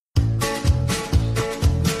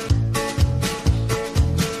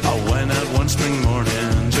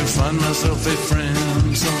find myself a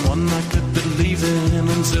friend, someone I could believe in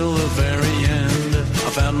until the very end. I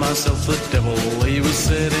found myself the devil, he was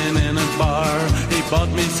sitting in a bar. He bought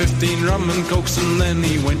me 15 rum and cokes and then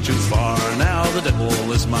he went too far. Now the devil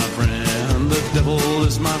is my friend, the devil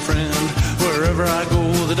is my friend. Wherever I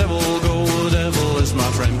go, the devil is my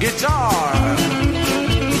friend. Guitar!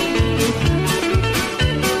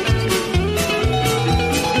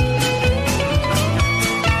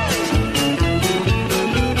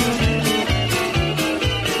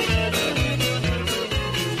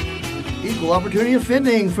 Opportunity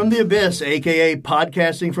Offending from the Abyss, a.k.a.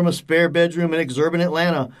 podcasting from a spare bedroom in exurban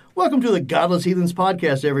Atlanta. Welcome to the Godless Heathens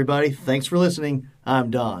podcast, everybody. Thanks for listening.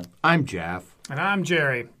 I'm Don. I'm Jeff. And I'm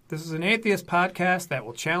Jerry. This is an atheist podcast that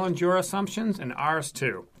will challenge your assumptions and ours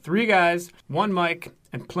too. 3 guys, 1 mic,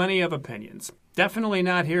 and plenty of opinions. Definitely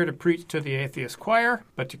not here to preach to the atheist choir,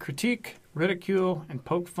 but to critique, ridicule, and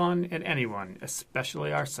poke fun at anyone,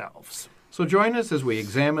 especially ourselves. So join us as we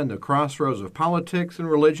examine the crossroads of politics and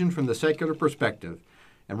religion from the secular perspective.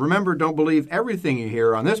 And remember, don't believe everything you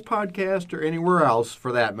hear on this podcast or anywhere else,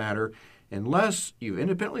 for that matter, unless you've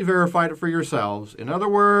independently verified it for yourselves. In other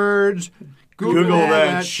words, Google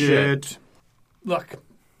that shit. Look,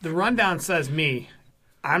 the rundown says me.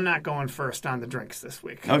 I'm not going first on the drinks this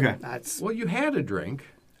week. Okay. Well, you had a drink.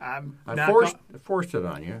 I forced it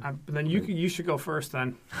on you. Then you should go first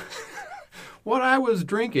then. What I was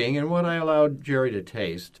drinking and what I allowed Jerry to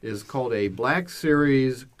taste is called a Black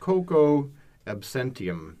Series Cocoa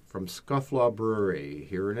Absentium from Scufflaw Brewery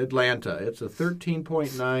here in Atlanta. It's a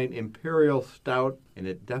 13.9 Imperial Stout, and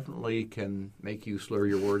it definitely can make you slur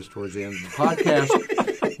your words towards the end of the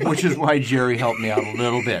podcast, which is why Jerry helped me out a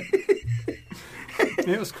little bit.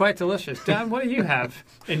 It was quite delicious. Don, what do you have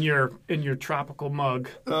in your tropical mug?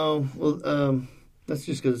 Oh, well, that's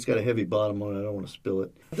just because it's got a heavy bottom on it. I don't want to spill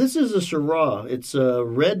it. This is a Syrah. It's a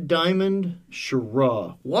Red Diamond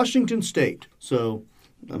Syrah, Washington State. So,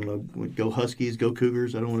 I don't know, go Huskies, go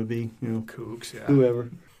Cougars. I don't want to be, Cougs, yeah. Whoever.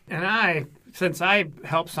 And since I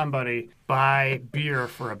helped somebody buy beer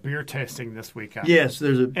for a beer tasting this weekend. Yes,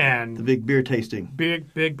 there's the big beer tasting.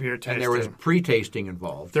 Big beer tasting. And there was pre-tasting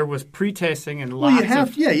involved. There was pre-tasting and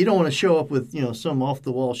lots you don't want to show up with, some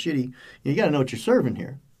off-the-wall shitty. You got to know what you're serving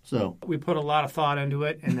here. So we put a lot of thought into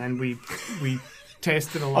it, and then we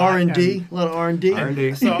tasted a lot. R&D, a lot of R&D.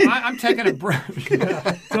 R&D. So I'm taking a break.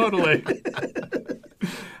 Yeah, totally.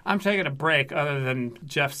 I'm taking a break other than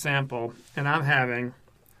Jeff's sample, and I'm having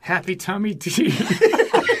Happy Tummy Tea.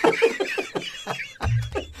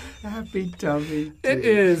 Happy Tummy Tea. It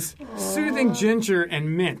is soothing ginger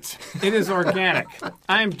and mint. It is organic.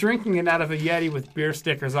 I am drinking it out of a Yeti with beer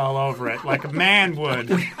stickers all over it, like a man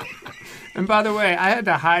would. And by the way, I had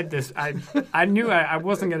to hide this. I knew I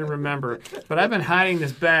wasn't going to remember, but I've been hiding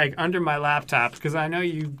this bag under my laptop because I know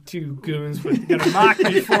you 2 goons were going to mock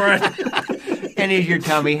me for it. And is your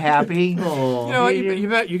tummy happy? Oh, you know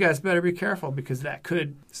what? You guys better be careful because that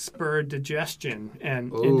could spur digestion and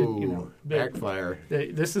backfire.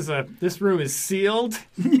 This room is sealed.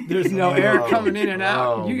 There's no air coming in and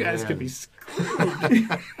out. You guys could be screwed.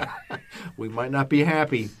 We might not be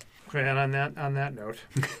happy. And on that note.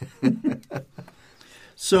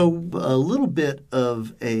 So a little bit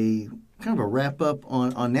of a kind of a wrap-up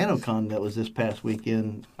on NanoCon that was this past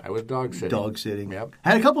weekend. I was dog sitting. Dog sitting. Yep.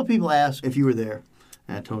 I had a couple of people ask if you were there.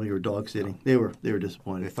 And I told them you were dog sitting. They were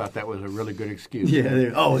disappointed. They thought that was a really good excuse.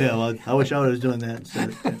 Yeah. Well, I wish I was doing that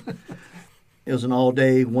instead. It was an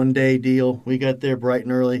all-day, one-day deal. We got there bright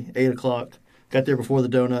and early, 8 o'clock. Got there before the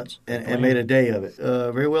donuts and made a day of it.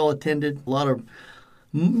 Very well attended. A lot of...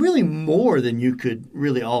 Really more than you could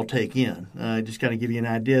really all take in. Just kind of give you an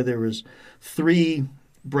idea, there was 3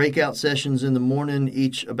 breakout sessions in the morning,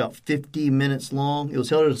 each about 50 minutes long. It was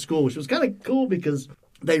held at a school, which was kind of cool because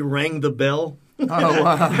they rang the bell. Oh,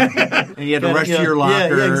 wow. And you had to rush to your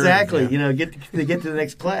locker. Yeah, exactly. Yeah. Get to the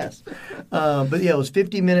next class. But yeah, it was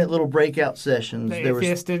 50-minute little breakout sessions. The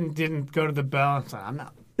atheist didn't go to the bell and say, I'm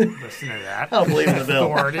not listening to that. I don't believe in the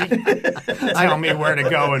bell. Authority. Tell me where to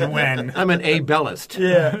go and when. I'm an A-bellist.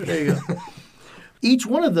 Yeah, there you go. Each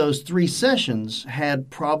one of those 3 sessions had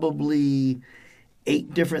probably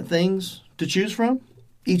 8 different things to choose from.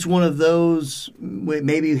 Each one of those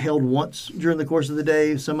maybe held once during the course of the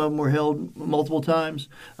day. Some of them were held multiple times.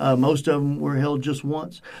 Most of them were held just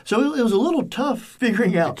once. So it was a little tough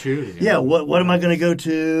figuring out, what am I going to go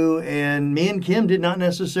to? And me and Kim did not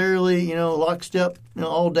necessarily, lockstep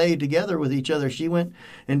all day together with each other. She went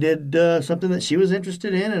and did something that she was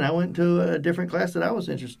interested in, and I went to a different class that I was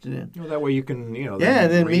interested in. Well, that way you can, and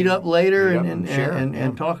then meet up later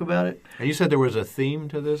and talk about it. And you said there was a theme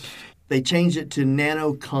to this? They changed it to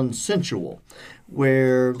nano-consensual,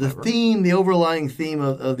 where the overlying theme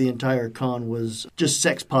of the entire con was just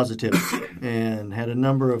sex positivity, and had a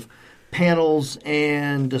number of panels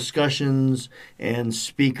and discussions and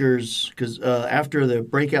speakers, because after the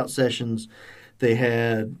breakout sessions, they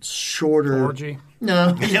had shorter... Orgy?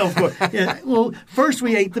 No, yeah, of course. Yeah. Well, first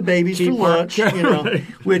we ate the babies for lunch,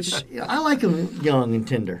 which I like them young and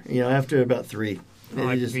tender, after about 3.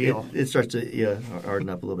 It starts to harden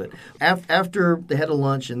up a little bit. After they had a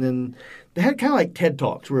lunch, and then they had kind of like TED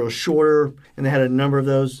Talks where it was shorter, and they had a number of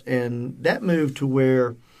those, and that moved to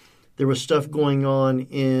where there was stuff going on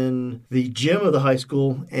in the gym of the high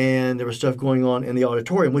school, and there was stuff going on in the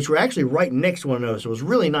auditorium, which were actually right next to one another. So it was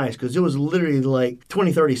really nice because it was literally like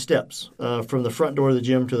 20, 30 steps from the front door of the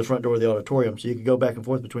gym to the front door of the auditorium. So you could go back and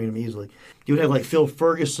forth between them easily. You would have like Phil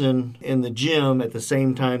Ferguson in the gym at the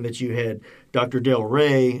same time that you had Dr. Del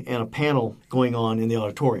Rey and a panel going on in the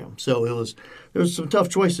auditorium. So there was some tough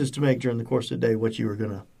choices to make during the course of the day what you were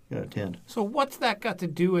going to attend. So what's that got to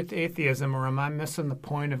do with atheism, or am I missing the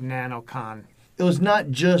point of NanoCon? It was not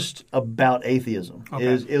just about atheism.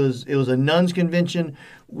 Okay. It was a nuns convention,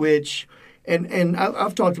 which, and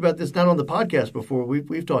I've talked about this not on the podcast before.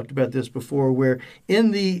 We've talked about this before, where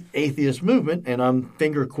in the atheist movement, and I'm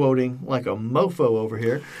finger quoting like a mofo over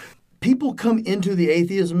here, people come into the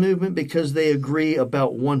atheism movement because they agree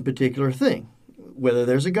about one particular thing, whether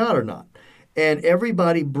there's a God or not. And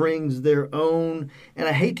everybody brings their own, and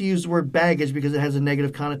I hate to use the word baggage because it has a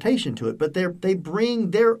negative connotation to it, but they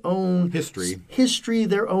bring their own history,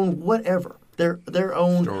 their own whatever, their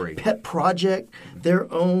own story, pet project,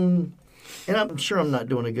 their own, and I'm sure I'm not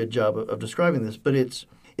doing a good job of describing this, but it's,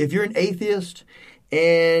 if you're an atheist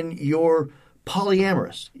and you're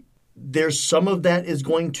polyamorous, there's some of that is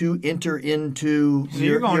going to enter into so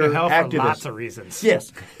you're going to hell activist. For lots of reasons.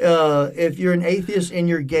 Yes. If you're an atheist and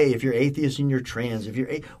you're gay, if you're atheist and you're trans, if you're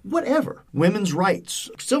whatever, women's rights,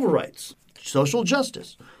 civil rights, social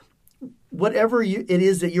justice, whatever it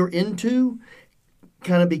is that you're into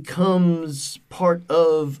kind of becomes part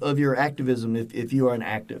of your activism if you are an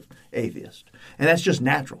active atheist. And that's just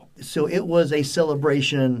natural. So it was a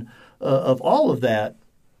celebration of all of that,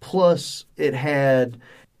 plus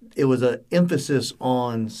it was an emphasis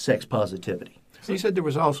on sex positivity. So you said there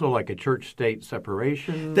was also like a church-state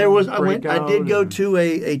separation. There was. I did go to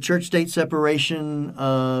a church-state separation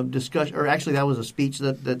discussion, or actually that was a speech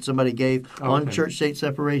that somebody gave on church-state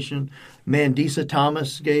separation. Mandisa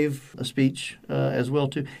Thomas gave a speech as well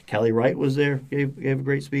too. Callie Wright was there, gave a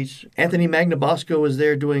great speech. Anthony Magnabosco was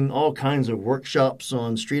there doing all kinds of workshops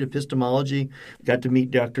on street epistemology. Got to meet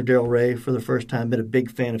Dr. Del Rey for the first time. Been a big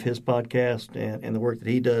fan of his podcast and the work that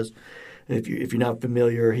he does. If you're not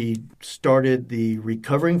familiar, he started the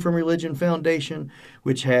Recovering from Religion Foundation,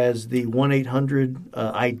 which has the 1-800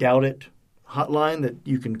 I Doubt It hotline that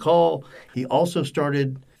you can call. He also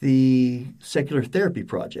started the Secular Therapy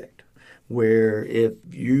Project, where if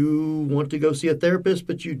you want to go see a therapist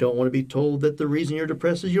but you don't want to be told that the reason you're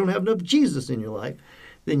depressed is you don't have enough Jesus in your life,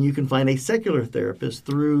 then you can find a secular therapist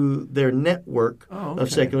through their network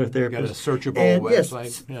of secular therapists. Got a searchable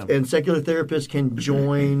website. Yes, and secular therapists can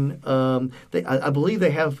join. I believe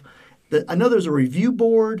they have. I know there's a review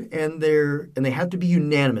board, and they have to be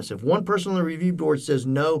unanimous. If one person on the review board says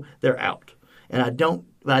no, they're out. And I don't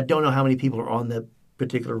know how many people are on that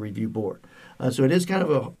particular review board. So it is kind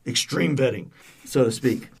of a extreme vetting, so to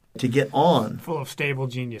speak, to get on. Full of stable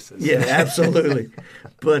geniuses. Yeah, absolutely.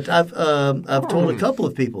 But I've told a couple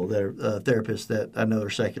of people that are therapists that I know are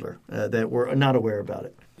secular that were not aware about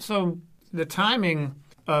it. So the timing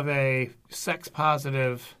of a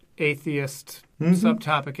sex-positive atheist,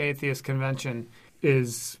 subtopic atheist convention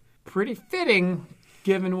is pretty fitting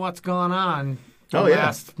given what's gone on the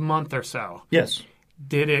last month or so. Yes.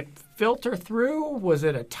 Did it filter through? Was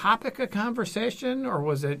it a topic of conversation, or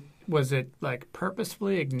was it like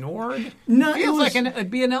purposefully ignored? No, it feels like it'd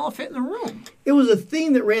be an elephant in the room. It was a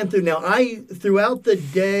theme that ran through. Now, throughout the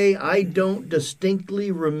day, I don't distinctly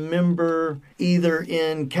remember either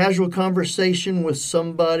in casual conversation with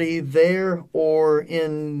somebody there or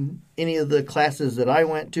in any of the classes that I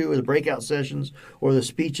went to or the breakout sessions or the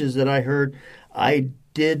speeches that I heard. I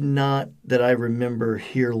did not, that I remember,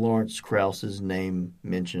 hear Lawrence Krauss's name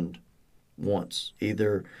mentioned once,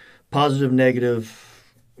 either positive, negative.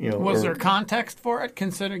 Was there context for it,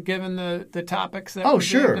 given the topics that? Oh, were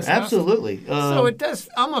sure, discussed? absolutely. So it does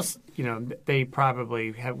almost, they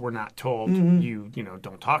probably were not told you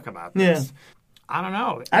don't talk about this. Yeah. I don't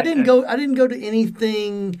know. I didn't go to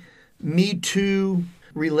anything Me Too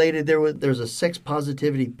related. There's a sex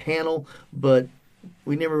positivity panel, but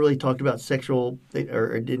we never really talked about sexual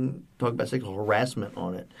or didn't talk about sexual harassment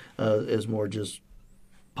on it. It's more just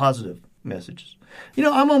positive messages. You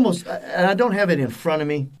know, I'm almost, and I don't have it in front of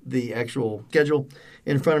me, the actual schedule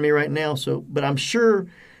in front of me right now. So, but I'm sure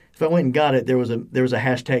if I went and got it, there was a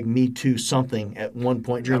hashtag Me Too something at one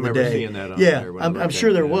point during the day. I remember seeing that on yeah, there. I'm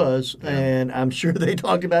sure there was, and I'm sure they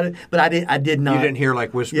talked about it. But I did not. You didn't hear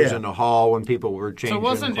like whispers in the hall when people were changing.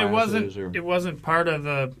 So it wasn't part of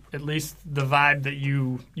at least the vibe that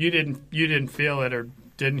you didn't feel it or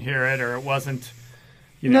didn't hear it, or it wasn't.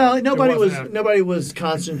 No, nobody was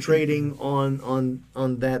concentrating on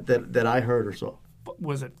that I heard or saw.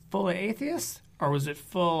 Was it full of atheists, or was it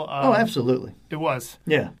full of... Oh, absolutely. It was?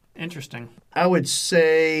 Yeah. Interesting. I would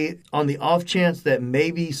say on the off chance that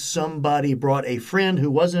maybe somebody brought a friend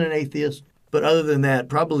who wasn't an atheist, but other than that,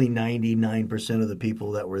 probably 99% of the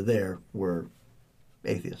people that were there were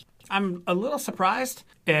atheists. I'm a little surprised,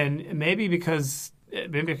 and maybe because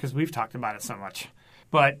we've talked about it so much,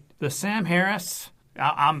 but the Sam Harris...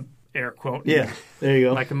 I'm air quote. Yeah, there you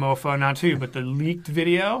go. Like a mofo now too, but the leaked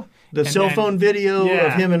video. The cell phone video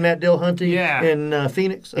of him and Matt Dillahunty in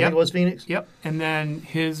Phoenix. I think it was Phoenix. Yep. And then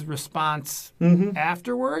his response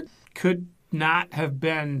afterward could not have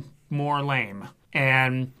been more lame.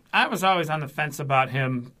 And I was always on the fence about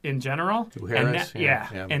him in general. Harris?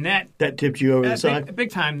 And that tipped you over the side?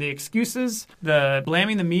 Big time. The excuses, the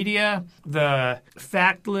blaming the media, the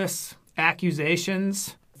factless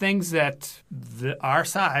accusations, things that our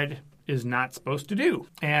side is not supposed to do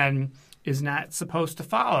and is not supposed to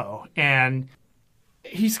follow. And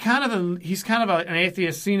he's kind of an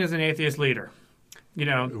atheist, seen as an atheist leader. You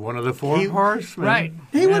know, one of the four horsemen, right?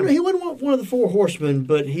 He wasn't one of the four horsemen,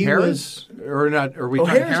 but he Harris? was. Or not? Are we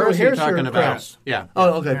talking Harris? Harris or talking about Krause? Yeah.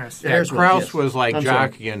 Oh, okay. Krause was like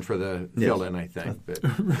jockeying for the fill-in, I think. But.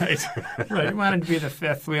 Right. He wanted to be the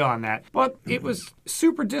fifth wheel on that, but it was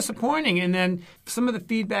super disappointing. And then some of the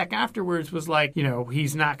feedback afterwards was like,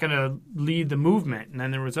 he's not going to lead the movement. And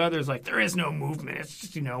then there was others like, there is no movement. It's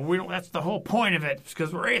just, we don't. That's the whole point of it,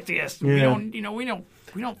 because we're atheists. Yeah.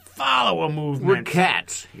 We don't follow a movement. We're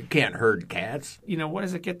cats. You can't herd cats. What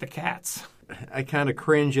does it get the cats? I kind of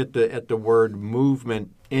cringe at the word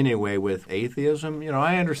movement anyway with atheism.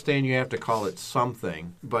 I understand you have to call it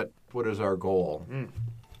something, but what is our goal?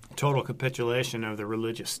 Total capitulation of the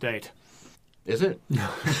religious state. Is it?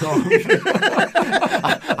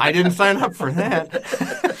 I didn't sign up for that.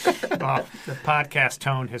 Well, the podcast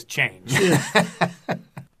tone has changed.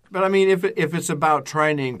 But I mean, if it's about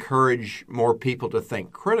trying to encourage more people to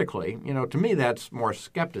think critically, to me that's more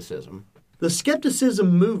skepticism. The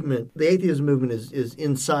skepticism movement, the atheism movement, is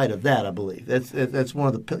inside of that, I believe. That's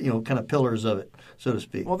one of the kind of pillars of it, so to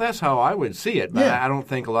speak. Well, that's how I would see it. But I don't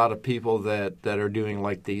think a lot of people that are doing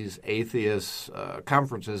like these atheist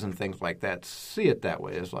conferences and things like that see it that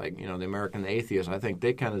way. It's like the American atheists. I think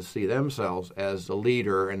they kind of see themselves as the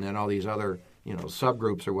leader, and then all these other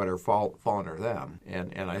subgroups or whatever fall under them.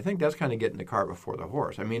 And I think that's kind of getting the cart before the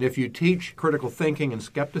horse. I mean, if you teach critical thinking and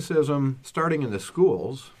skepticism starting in the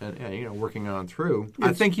schools and working on through,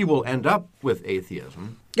 I think you will end up with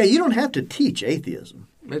atheism. Yeah, you don't have to teach atheism.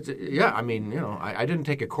 I didn't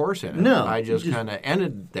take a course in it. No. I just kind of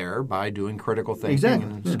ended there by doing critical thinking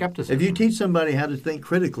and skepticism. If you teach somebody how to think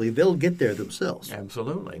critically, they'll get there themselves.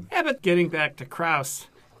 Absolutely. Yeah, but getting back to Krause,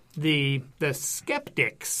 the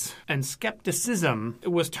skeptics and skepticism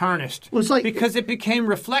was tarnished. Well, it's like, because it became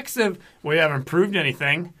reflexive. We haven't proved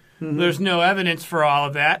anything. Mm-hmm. There's no evidence for all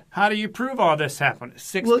of that. How do you prove all this happened?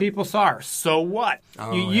 Six people saw her. So what?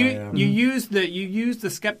 You use the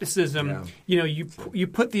skepticism. Yeah. You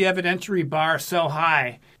put the evidentiary bar so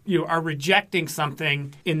high. You are rejecting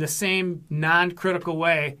something in the same non-critical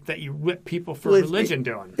way that you whip people for religion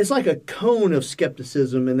doing. It's like a cone of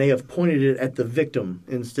skepticism, and they have pointed it at the victim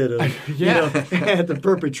instead of at the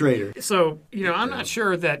perpetrator. So, I'm not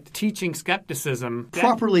sure that teaching skepticism...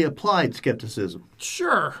 Properly applied skepticism.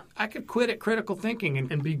 Sure. I could quit at critical thinking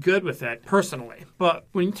and be good with it personally. But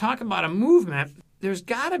when you talk about a movement, there's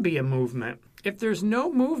got to be a movement. If there's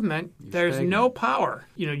no movement, there's no power.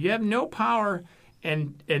 You have no power...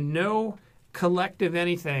 And no collective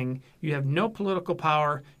anything. You have no political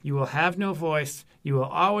power. You will have no voice. You will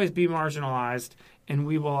always be marginalized. And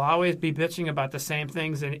we will always be bitching about the same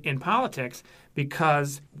things in politics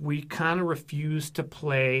because we kind of refuse to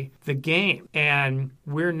play the game. And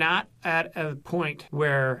we're not at a point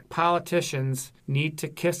where politicians need to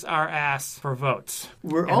kiss our ass for votes.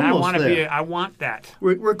 We're almost there. I want that.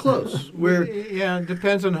 We're close. It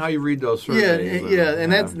depends on how you read those surveys.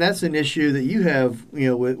 And that's an issue that you have,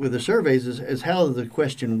 with the surveys is how is the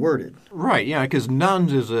question worded. Right, because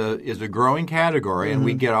nuns is a growing category, and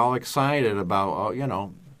we get all excited about,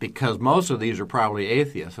 because most of these are probably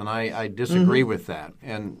atheists, and I disagree with that.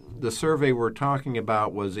 And the survey we're talking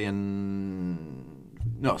about was in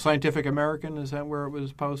Scientific American. Is that where it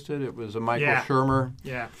was posted? It was a Michael Shermer.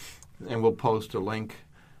 Yeah. And we'll post a link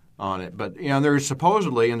on it. But there's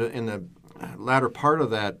supposedly in the latter part of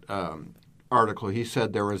that article, he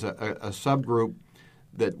said there was a subgroup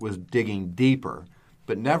that was digging deeper,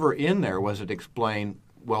 but never in there was it explained.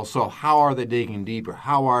 Well, so how are they digging deeper?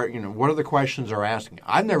 What are the questions they're asking?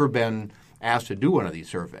 I've never been asked to do one of these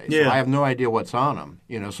surveys. Yeah. So I have no idea what's on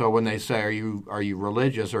them. So when they say, are you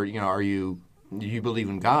religious, or do you believe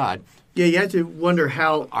in God? Yeah, you have to wonder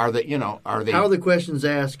how are they how are the questions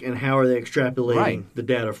asked and how are they extrapolating the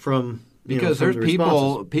data from because from there's the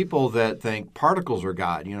responses. people that think particles are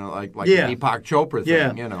God, like the Yeah. Deepak Chopra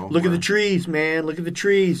thing, Look at the trees, man. Look at the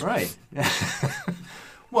trees. Right.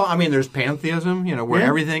 Well, I mean, there's pantheism, where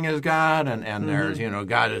everything is God, and there's,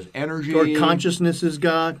 God is energy. Or consciousness is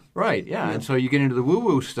God. Right, yeah. And so you get into the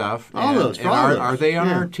woo-woo stuff. All those. Are they on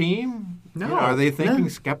our team? No. Are they thinking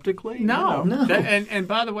skeptically? No. No. And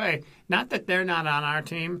by the way, not that they're not on our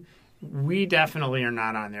team. We definitely are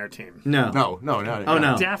not on their team. No. No. Oh,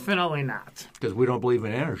 no. Definitely not. Because we don't believe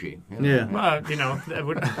in energy. Yeah. Well, that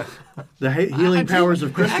would, The healing powers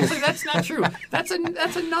of crystals. Actually, that's not true.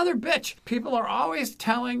 That's another bitch. People are always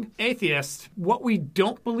telling atheists what we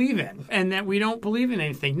don't believe in and that we don't believe in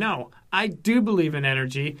anything. No, I do believe in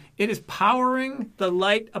energy. It is powering the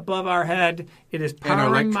light above our head. It is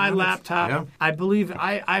powering my laptop. Yeah. I believe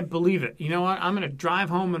it. You know what? I'm going to drive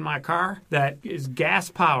home in my car that is gas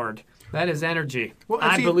powered. That is energy. Well,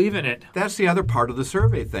 I believe in it. That's the other part of the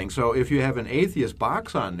survey thing. So if you have an atheist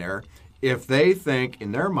box on there, if they think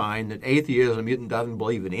in their mind that atheism doesn't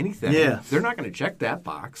believe in anything, they're not going to check that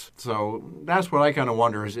box. So that's what I kind of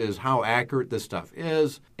wonder is how accurate this stuff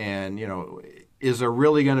is. And, is there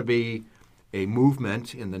really going to be a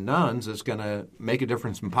movement in the nuns that's going to make a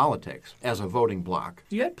difference in politics as a voting bloc?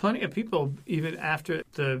 You had plenty of people, even after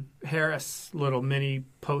the Harris little mini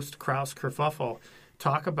post-Krauss kerfuffle,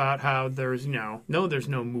 talk about how there's no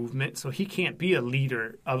movement, so he can't be a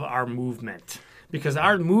leader of our movement because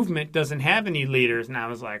our movement doesn't have any leaders. And I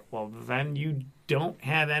was like, well, then you don't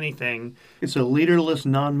have anything. It's a leaderless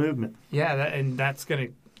non-movement. Yeah, and that's going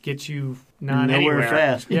to get you not Nowhere anywhere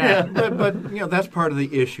fast. Yeah. But that's part of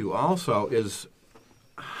the issue also is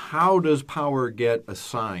how does power get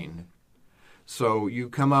assigned? So you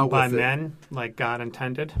come out by with men like God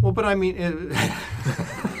intended. Well, but I mean,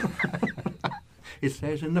 it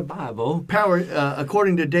says in the Bible. Power,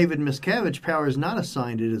 according to David Miscavige, power is not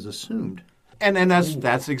assigned; it is assumed. And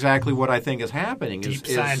that's exactly what I think is happening. Deep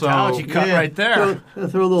Scientology cut right there. Throw a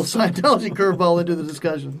little Scientology curveball into the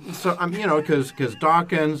discussion. So because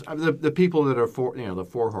Dawkins, the people that are the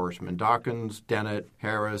four horsemen, Dawkins, Dennett,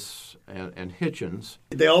 Harris, and Hitchens.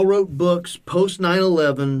 They all wrote books post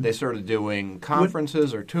 9/11. They started doing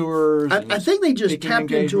conferences or tours. I think they just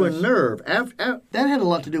tapped into a nerve. That had a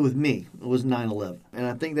lot to do with me. It was 9/11, and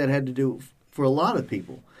I think that had to do for a lot of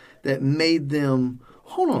people that made them.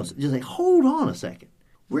 Hold on a second.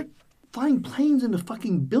 We're flying planes into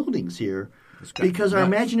fucking buildings here because our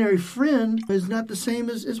imaginary friend is not the same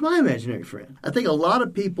as my imaginary friend. I think a lot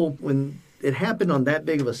of people, when it happened on that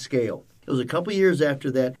big of a scale, it was a couple years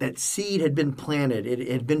after that seed had been planted. It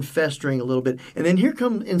had been festering a little bit. And then here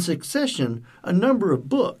come in succession a number of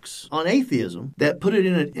books on atheism that put it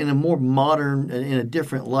in a more modern, in a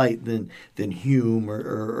different light than Hume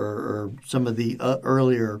or some of the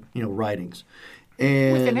earlier writings.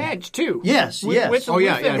 And with an edge, too. Yes, yes.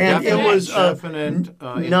 And it was definite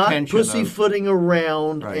not pussyfooting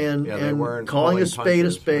around right. and calling a spade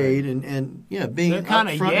a spade and being they're kind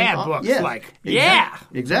of books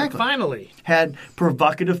exactly. Finally. Had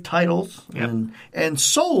provocative titles and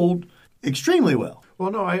sold extremely well.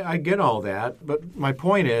 Well, no, I get all that, but my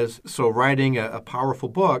point is, so writing a powerful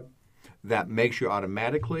book that makes you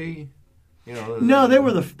automatically, No, they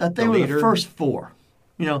were the first four.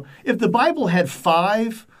 If the Bible had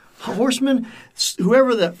 5 horsemen,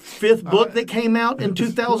 whoever that 5th book that came out in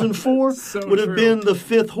 2004 would have been the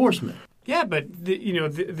 5th horseman. Yeah, but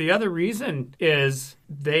the other reason is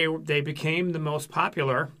they became the most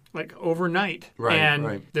popular overnight,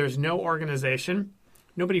 and there's no organization.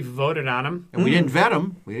 Nobody voted on them, and we didn't vet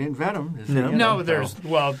them. You're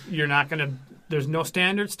not going to. There's no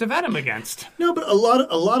standards to vet them against. No, but a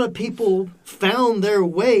lot of people found their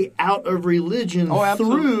way out of religion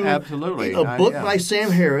through a book by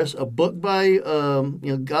Sam Harris, a book by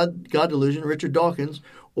God Delusion, Richard Dawkins,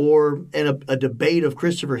 and a debate of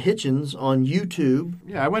Christopher Hitchens on YouTube.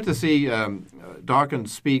 Yeah, I went to see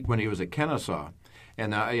Dawkins speak when he was at Kennesaw,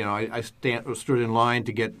 and I stood in line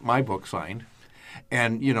to get my book signed.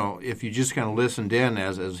 And, if you just kind of listened in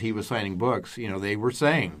as he was signing books, they were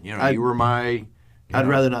saying, you were my... I'd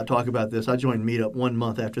rather not talk about this. I joined Meetup 1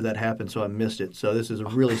 month after that happened, so I missed it. So this is a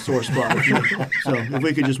really sore spot. So if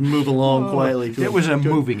we could just move along quietly. It was a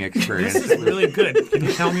moving experience. This is really good. Can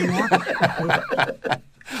you tell me more?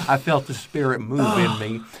 I felt the spirit move in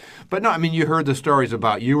me. But no, you heard the stories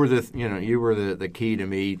about you were the key to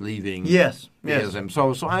me leaving. Yes. Theism.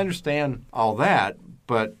 So I understand all that.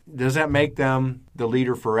 But does that make them the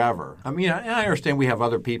leader forever? I understand we have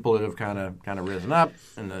other people that have kind of risen up,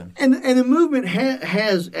 and the movement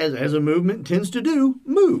has, as a movement tends to do,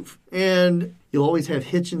 move. And you'll always have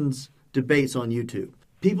Hitchens debates on YouTube.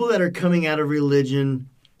 People that are coming out of religion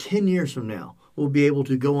 10 years from now will be able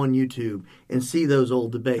to go on YouTube and see those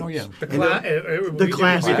old debates. Oh yeah, the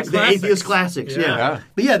classics, the atheist classics. Yeah.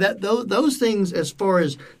 But those things, as far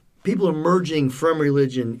as people emerging from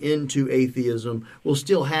religion into atheism, will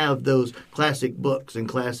still have those classic books and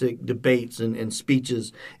classic debates and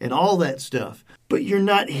speeches and all that stuff. But you're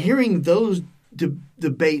not hearing those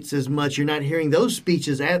debates as much. You're not hearing those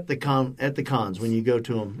speeches at the cons when you go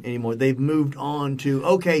to them anymore. They've moved on to,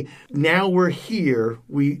 okay, now we're here.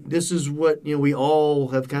 This is what we all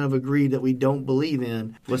have kind of agreed that we don't believe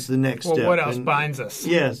in. What's the next step? Well, what else binds us?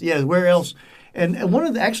 Yes. Where else? And one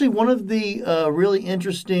of the really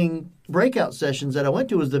interesting breakout sessions that I went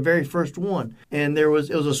to was the very first one. And it was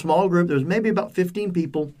a small group. There was maybe about 15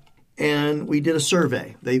 people, and we did a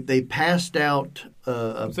survey. They passed out.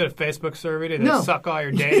 Was it a Facebook survey? Did they suck all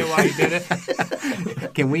your data while you did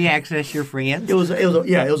it? Can we access your friends? It was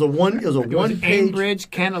a one page. Ambridge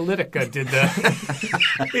Canalytica did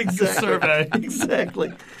the survey.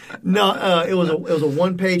 Exactly. No, it was a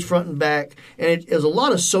 1-page front and back, and it was a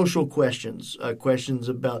lot of social questions, questions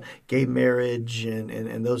about gay marriage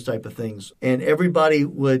and those type of things. And everybody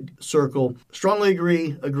would circle strongly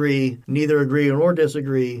agree, neither agree nor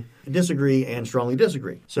disagree, and strongly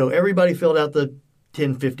disagree. So everybody filled out the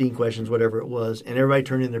 10, 15 questions, whatever it was, and everybody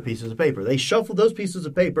turned in their pieces of paper. They shuffled those pieces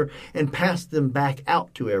of paper and passed them back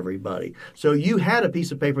out to everybody. So you had a piece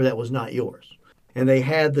of paper that was not yours. And they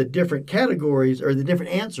had the different categories or the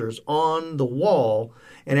different answers on the wall.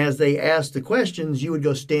 And as they asked the questions, you would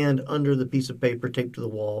go stand under the piece of paper taped to the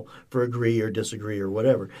wall for agree or disagree or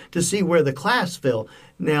whatever to see where the class fell.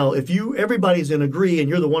 Now, if everybody's in agree and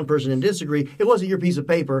you're the one person in disagree, it wasn't your piece of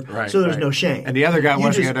paper, so there's no shame. And the other guy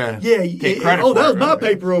wasn't going to take credit for it. Oh, that was my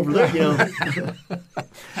paper over there.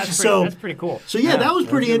 That's pretty cool. So that was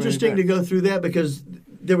pretty interesting to go through that because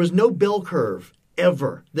there was no bell curve.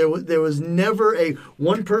 Ever. There was never a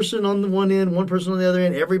one person on the one end, one person on the other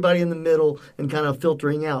end, everybody in the middle and kind of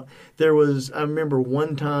filtering out. I remember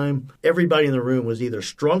one time, everybody in the room was either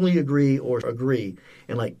strongly agree or agree,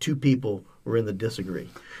 and like 2 people were in the disagree.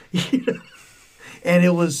 And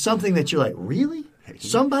it was something that you're like, really?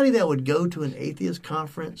 Somebody that would go to an atheist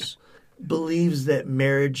conference believes that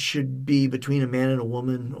marriage should be between a man and a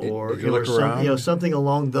woman, or something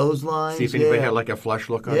along those lines. See if anybody had like a flush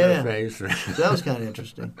look on their face. So that was kind of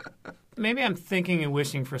interesting. Maybe I'm thinking and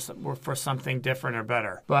wishing for something different or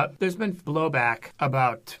better. But there's been blowback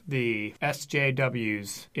about the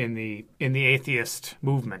SJWs in the atheist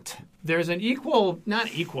movement. There's an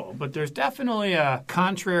not equal, but there's definitely a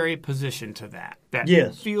contrary position to that.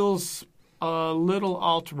 That feels a little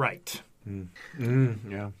alt-right.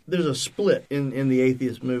 Yeah. There's a split in the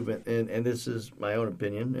atheist movement, and this is my own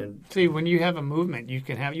opinion. And see, when you have a movement, we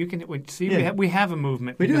have a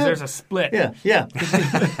movement because there's a split. Yeah.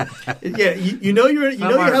 You know you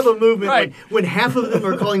have a movement when half of them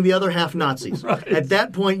are calling the other half Nazis. Right. At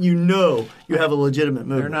that point, you have a legitimate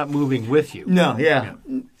movement. They're not moving with you. No, yeah.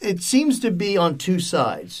 It seems to be on 2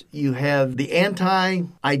 sides. You have the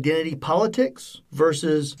anti-identity politics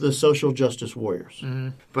versus the social justice warriors. Mm-hmm.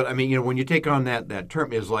 But when you take on that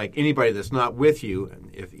term, is like anybody that's not with you.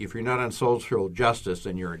 If you're not on social justice,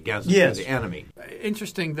 then you're against the enemy.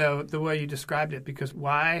 Interesting, though, the way you described it, because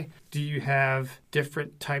why do you have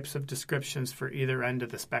different types of descriptions for either end of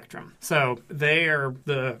the spectrum? So they are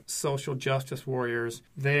the social justice warriors.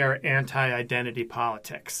 They are anti-identity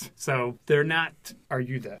politics. So they're not. Are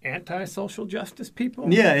you the anti-social justice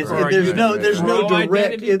people? Yeah, there's no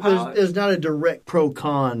direct. There's not a direct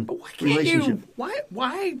pro-con relationship.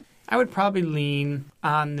 Why? I would probably lean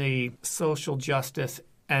on the social justice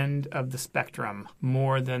end of the spectrum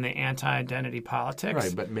more than the anti-identity politics.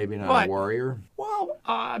 Right, but maybe not a warrior. Well,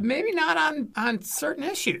 maybe not on certain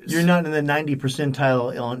issues. You're not in the 90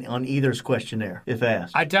 percentile on either's questionnaire, if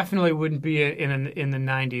asked. I definitely wouldn't be in the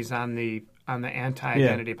 90s on the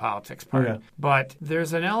anti-identity politics part. Yeah. But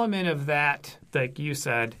there's an element of that, like you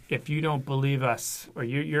said, if you don't believe us or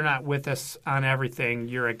you're not with us on everything,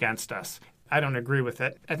 you're against us. I don't agree with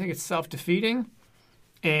it. I think it's self-defeating,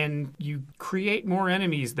 and you create more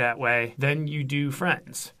enemies that way than you do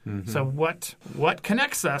friends. So what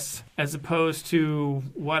connects us as opposed to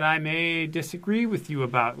what I may disagree with you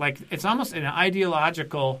about? Like, it's almost an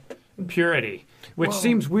ideological purity, which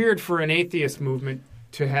seems weird for an atheist movement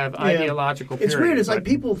to have ideological purity. It's weird. It's like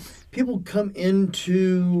people come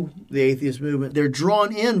into the atheist movement, they're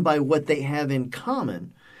drawn in by what they have in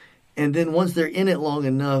common. And then once they're in it long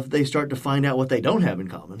enough, they start to find out what they don't have in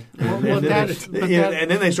common. And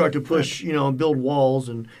then they start to push, build walls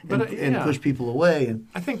and push people away. And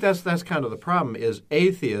I think that's kind of the problem. Is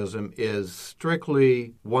atheism is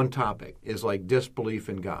strictly one topic, is like disbelief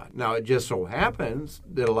in God. Now, it just so happens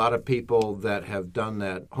that a lot of people that have done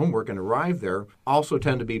that homework and arrived there also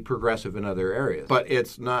tend to be progressive in other areas. But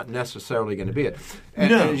it's not necessarily going to be it.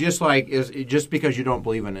 And it's just because you don't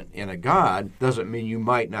believe in a God doesn't mean you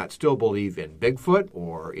might not still believe in Bigfoot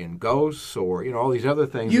or in ghosts or all these other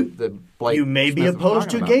things that Blake You may be Smith was opposed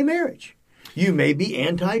to talking gay about. marriage. You may be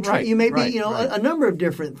anti-trans. Right, you may be, right. a number of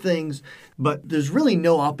different things. But there's really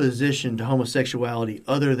no opposition to homosexuality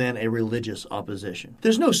other than a religious opposition.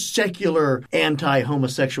 There's no secular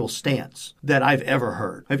anti-homosexual stance that I've ever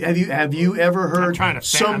heard. Have you ever heard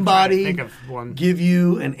somebody give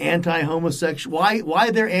you an anti-homosexual?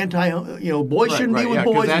 Why they're boys shouldn't be with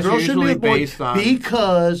boys and girls shouldn't be with boys?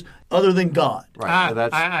 Because other than God. Right.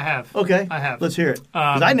 I have. Okay. I have. Let's hear it.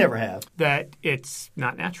 Because I never have. That it's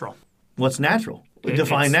not natural. What's natural?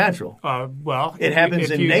 Define natural. It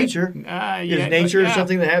happens in nature. Is nature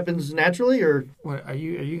something that happens naturally, or what, are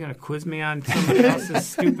you going to quiz me on somebody else's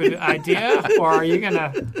stupid idea, or are you going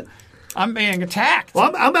to? I'm being attacked.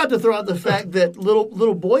 Well, I'm about to throw out the fact that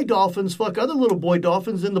little boy dolphins fuck other little boy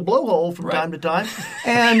dolphins in the blowhole from time to time,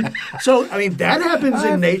 and so that happens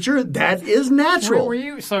in nature. That is natural. Were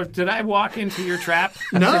you? So did I walk into your trap?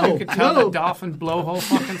 No, so you could tell the dolphin blowhole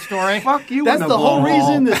fucking story. Fuck you. That's the whole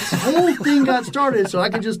reason this whole thing got started, so I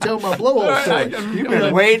can just tell my blowhole story. You've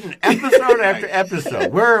been waiting episode after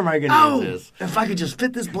episode. Where am I going to do this? If I could just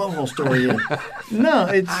fit this blowhole story in. No,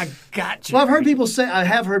 it's. I got you. Well, I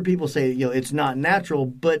have heard people say, it's not natural,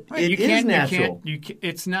 but it is natural.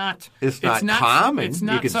 It's not. It's not common. It's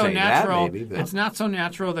not you could so say natural. That maybe, it's not so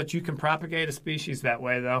natural that you can propagate a species that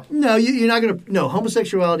way, though. No, you're not going to. No,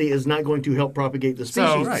 homosexuality is not going to help propagate the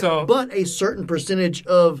species. But a certain percentage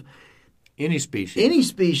of any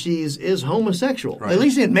species is homosexual, right. At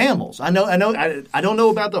least in mammals. I don't know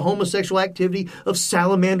about the homosexual activity of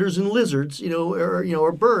salamanders and lizards,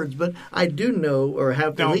 or birds, but I do know or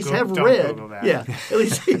have read. Yeah, at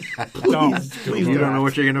least please you don't know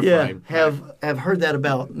what you're going to find. Have heard that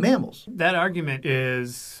about mammals. That argument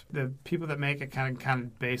is the people that make it kind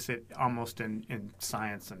of base it almost in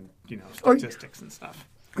science and statistics and stuff.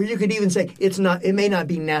 Or you could even say it may not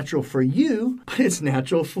be natural for you, but it's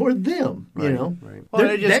natural for them. Right.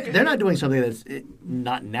 Well, they're not doing something that's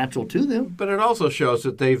not natural to them. But it also shows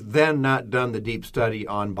that they've then not done the deep study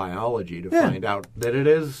on biology to find out that it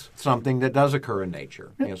is something that does occur in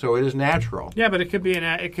nature. Yeah. So it is natural. Yeah, but it could be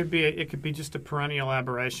just a perennial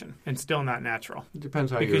aberration and still not natural. It depends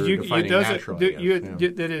how you're defining natural.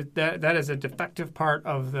 That is a defective part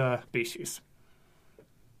of the species.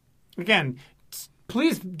 Again.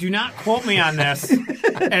 Please do not quote me on this.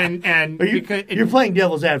 Because you're playing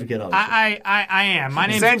devil's advocate on it. I am. My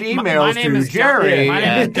name Send emails to Jerry. My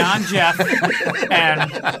name is Don Jeff. And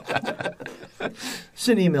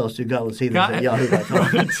send emails to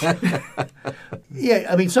godlessheathens@yahoo.com.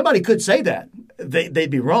 Yeah, somebody could say that. They'd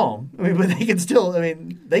be wrong. But they can still.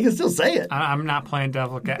 They can still say it. I'm not playing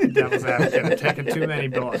devil's advocate. I'm taking too many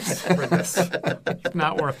bullets for this. It's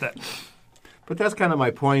not worth it. But that's kind of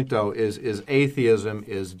my point, though, is atheism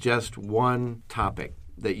is just one topic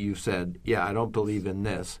that you said, I don't believe in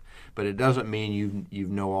this, but it doesn't mean you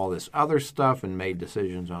know all this other stuff and made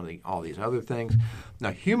decisions on all these other things.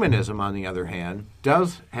 Now, humanism, on the other hand,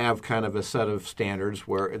 does have kind of a set of standards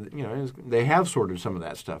where, they have sorted some of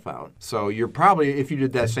that stuff out. So you're probably, if you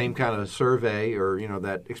did that same kind of survey or,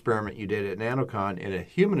 that experiment you did at NanoCon in a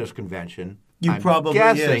humanist convention, I'm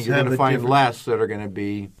guessing you're going to find less that are going to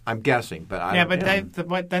be. I'm guessing, but I don't.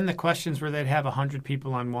 But then the questions where they'd have 100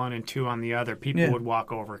 people on one and 2 on the other, people would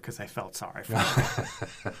walk over because they felt sorry for them.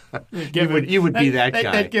 you would be that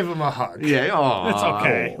guy. They'd give them a hug. Yeah. Oh, it's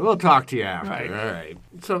okay. We'll talk to you after. Right. All right.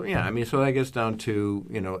 So that gets down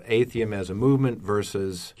to atheism as a movement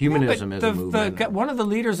versus humanism as a movement. One of the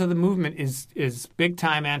leaders of the movement is big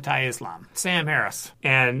time anti-Islam, Sam Harris,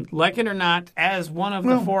 and like it or not, as one of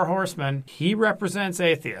the four horsemen, he represents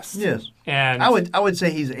atheists. Yes, and I would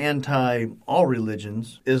say he's anti all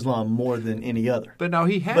religions, Islam more than any other. But now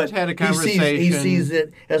he has had a conversation. He sees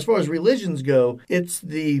it as far as religions go. It's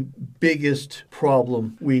the biggest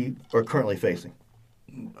problem we are currently facing.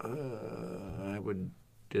 I would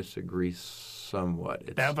disagree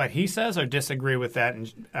somewhat. But he says or disagree with that.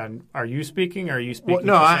 And are you speaking? Or are you speaking?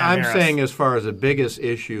 Well, no, for Sam I'm Harris? saying as far as the biggest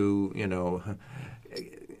issue,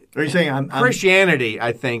 Are you saying Christianity?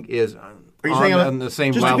 I think is. Are you saying on the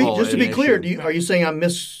same level? Just to be clear, are you saying I'm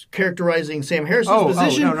mischaracterizing Sam Harris's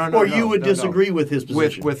position, or you would disagree with his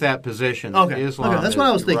position? With that position, okay. Islam. That's what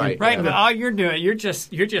I was thinking. Right, yeah. but all you're doing,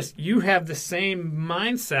 you have the same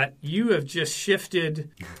mindset. You have just shifted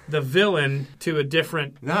the villain to a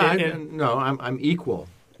different. I'm equal.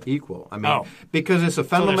 I mean, because it's a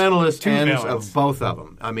fundamentalist ends of both of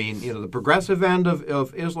them. I mean, the progressive end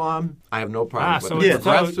of Islam, I have no problem with.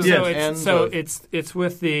 It's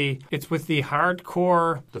with the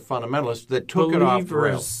hardcore, the fundamentalists that took it off the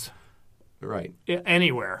rails. Right.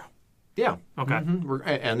 Anywhere. Yeah. Okay. Mm-hmm.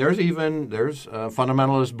 And there's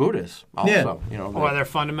fundamentalist Buddhists also. Yeah. Are there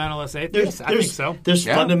fundamentalist atheists? I think so. There's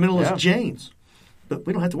fundamentalist Jains. But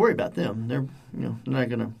we don't have to worry about them. They're not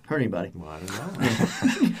going to hurt anybody. Well, I don't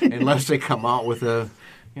know. Unless they come out with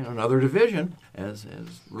another division, as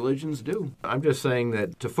religions do. I'm just saying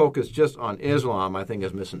that to focus just on Islam, I think,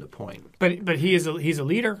 is missing the point. But he's a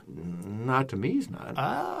leader. Not to me, he's not.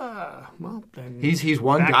 Well, then he's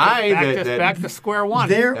one guy back to square one.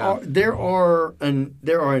 There are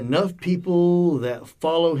enough people that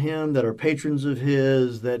follow him, that are patrons of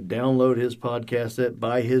his, that download his podcast, that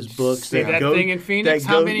buy his books, thing in Phoenix.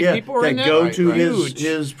 How many people are in there? That go to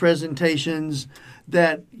his presentations.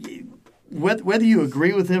 That whether you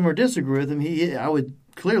agree with him or disagree with him, I would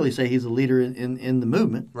clearly say he's a leader in the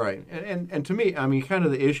movement. Right. And to me, I mean, kind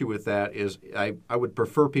of the issue with that is I would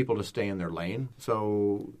prefer people to stay in their lane.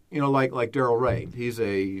 So, like Darrell Ray, he's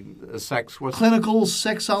a clinical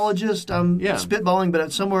sexologist. I'm spitballing,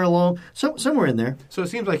 but somewhere in there. So it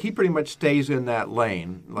seems like he pretty much stays in that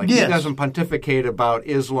lane. Like he doesn't pontificate about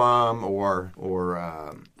Islam or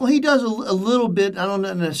well, he does a little bit. I don't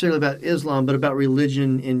know necessarily about Islam, but about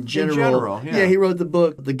religion in general. In general, yeah. Yeah, he wrote the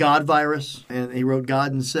book The God Virus, and he wrote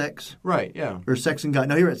God and Sex. Right, yeah. Or Sex and God.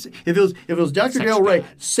 No, he wrote, if it was Dr. Darrell Ray,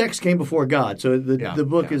 sex came before God. So the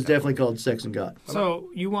book is definitely called Sex and God. So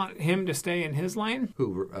you want him to stay in his lane?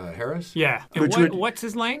 Who, Harris? Yeah. And what's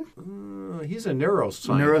his lane? He's a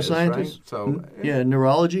neuroscientist. Right? So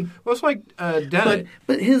neurology. Well, it's like Dennett.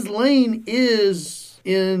 But his lane is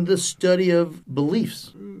in the study of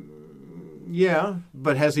beliefs. Yeah,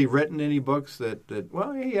 but has he written any books that?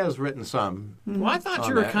 Well, he has written some. Well, I thought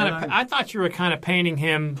you were kind of painting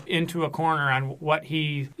him into a corner on what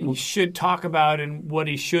he should talk about and what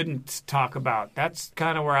he shouldn't talk about. That's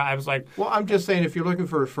kind of where I was like. Well, I'm just saying, if you're looking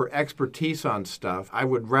for expertise on stuff, I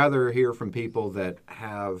would rather hear from people that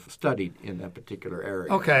have studied in that particular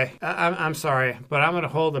area. Okay, I'm sorry, but I'm going to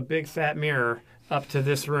hold a big fat mirror up to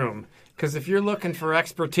this room. Because if you're looking for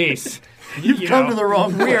expertise, you've come to the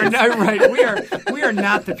wrong place. We are not right. We are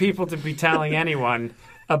not the people to be telling anyone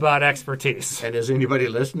about expertise. And is anybody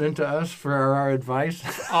listening to us for our advice?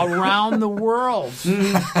 Around the world,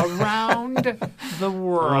 around the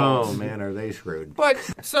world. Oh man, are they screwed? But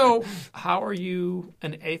so, how are you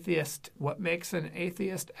an atheist? What makes an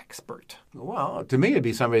atheist expert? Well, to me, it'd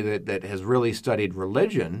be somebody that has really studied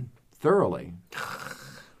religion thoroughly.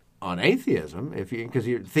 On atheism, because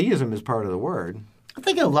theism is part of the word. I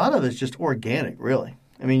think a lot of it's just organic, really.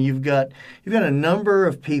 I mean, you've got a number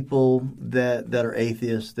of people that are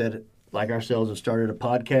atheists that, like ourselves, have started a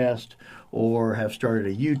podcast or have started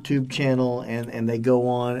a YouTube channel, and they go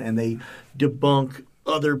on and they debunk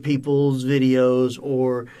other people's videos,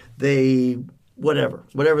 or they whatever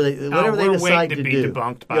they decide to do. We're waiting to be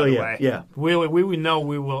debunked, by the way. Yeah. We know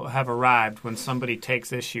we will have arrived when somebody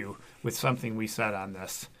takes issue with something we said on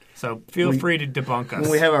this. So feel free to debunk us.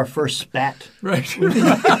 When we have our first spat. Right.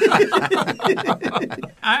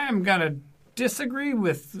 I am going to disagree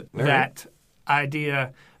with that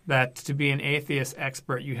idea that to be an atheist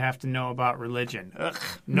expert, you have to know about religion. Ugh,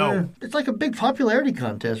 no. Yeah. It's like a big popularity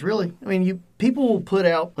contest, really. I mean, people will put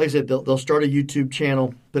out, like I said, they'll start a YouTube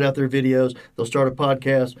channel, put out their videos, they'll start a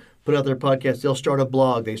podcast, put out their podcast, they'll start a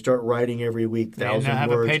blog, they start writing every week, 1,000 have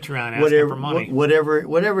words. A Patreon asking for money.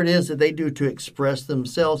 Whatever it is that they do to express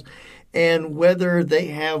themselves. And whether they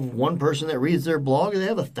have one person that reads their blog or they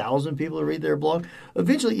have 1,000 people that read their blog,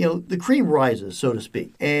 eventually, the cream rises, so to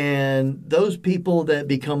speak. And those people that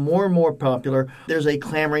become more and more popular, there's a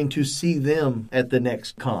clamoring to see them at the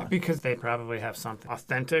next con. Because they probably have something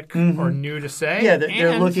authentic or new to say. Yeah,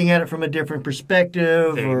 they're looking at it from a different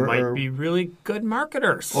perspective. They might be really good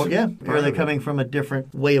marketers. Or they're coming from a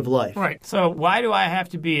different way of life. Right. So why do I have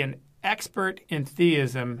to be an expert in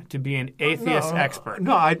theism to be an atheist expert?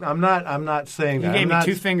 No, I'm not saying that. You gave me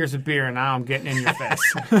 2 fingers of beer, and now I'm getting in your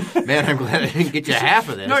face. Man, I'm glad I didn't get you half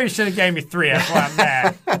of this. No, you should have gave me 3. That's why I'm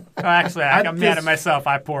mad. Actually, I'm mad at myself.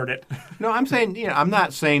 I poured it. No, I'm saying, I'm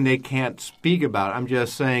not saying they can't speak about it. I'm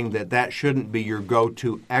just saying that shouldn't be your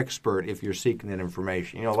go-to expert if you're seeking that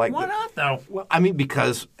information. Why not, though? Well, I mean,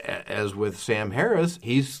 because as with Sam Harris,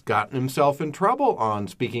 he's gotten himself in trouble on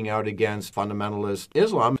speaking out against fundamentalist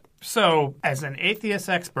Islam. So, as an atheist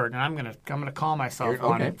expert, and I'm gonna call myself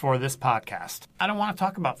one for this podcast, I don't want to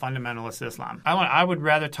talk about fundamentalist Islam. I would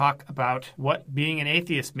rather talk about what being an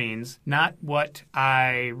atheist means, not what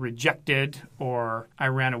I rejected or I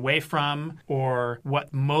ran away from, or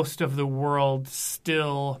what most of the world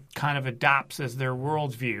still kind of adopts as their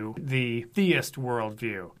worldview, the theist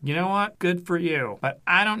worldview. You know what? Good for you. But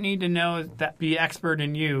I don't need to know that be expert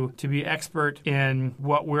in you to be expert in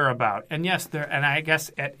what we're about. And yes, and I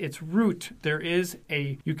guess at its root,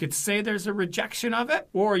 you could say there's a rejection of it,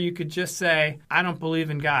 or you could just say, I don't believe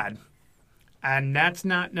in God. And that's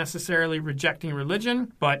not necessarily rejecting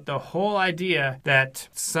religion, but the whole idea that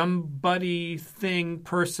somebody,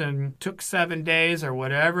 person took 7 days or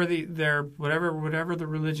whatever whatever the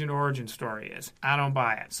religion origin story is. I don't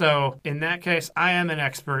buy it. So in that case, I am an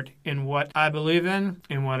expert in what I believe in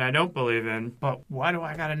and what I don't believe in. But why do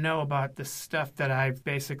I got to know about the stuff that I've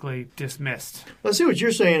basically dismissed? Well, I see what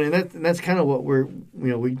you're saying, and that's kind of what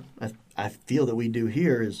I feel that we do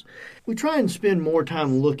here is we try and spend more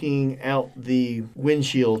time looking out the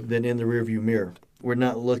windshield than in the rearview mirror. We're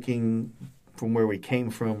not looking from where we came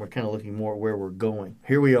from. We're kind of looking more at where we're going.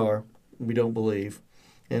 Here we are. We don't believe.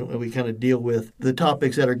 And we kind of deal with the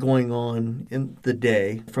topics that are going on in the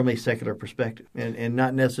day from a secular perspective. And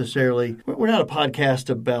not necessarily, we're not a podcast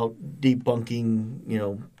about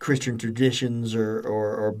debunking, Christian traditions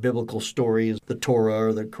or biblical stories, the Torah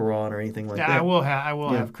or the Quran or anything like that. I will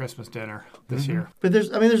have Christmas dinner this year. But there's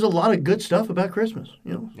a lot of good stuff about Christmas,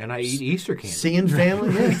 And I eat Easter candy. Seeing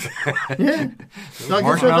family, yeah.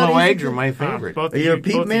 Marshmallow eggs are my favorite. Are you a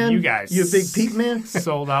peep man? You guys, you a big peep man?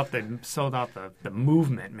 sold out the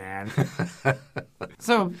movement, man.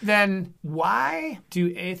 So then, why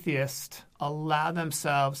do atheists allow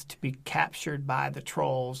themselves to be captured by the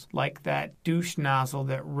trolls like that douche nozzle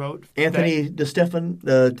that wrote Anthony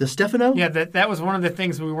DeStefano? Yeah, that was one of the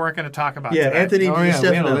things we weren't going to talk about. Yeah, today. Anthony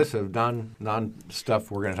DeStefano. We had a list of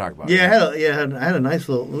non-stuff we're going to talk about. Yeah, I had a nice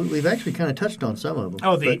little. We've actually kind of touched on some of them.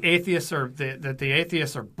 Oh, the atheists are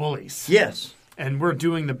bullies. Yes. And we're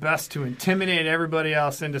doing the best to intimidate everybody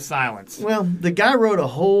else into silence. Well, the guy wrote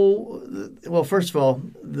first of all,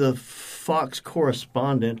 the Fox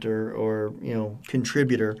correspondent or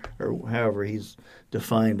contributor, or however he's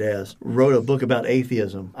defined as, wrote a book about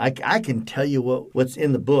atheism. I can tell you what's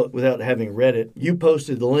in the book without having read it. You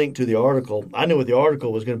posted the link to the article. I knew what the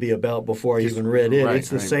article was going to be about before I even read it. It's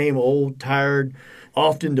the same old, tired,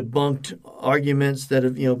 often debunked arguments that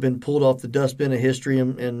have been pulled off the dustbin of history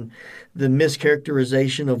and the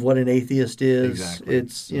mischaracterization of what an atheist is. Exactly.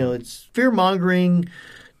 It's fear-mongering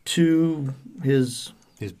to his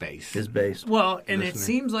base. Well, and it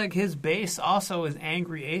seems like his base also is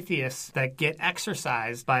angry atheists that get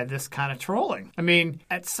exercised by this kind of trolling. I mean,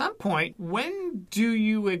 at some point, when do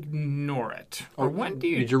you ignore it? Or when do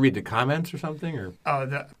you... Did you read the comments or something?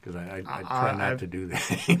 Because I try not to do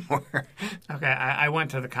that anymore. Okay, I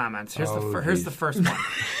went to the comments. Here's the first one.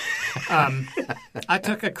 I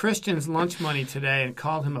took a Christian's lunch money today and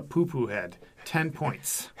called him a poo-poo head. 10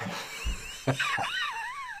 points.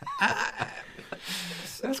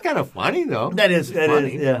 That's kind of funny, though. That is, yeah.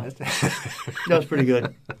 That was pretty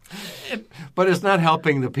good. But it's not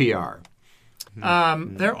helping the PR.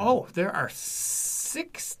 There are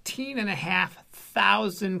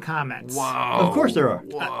 16,500 comments. Wow. Of course there are.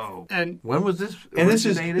 Whoa. And when was this? And this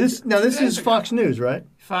is Fox News, right?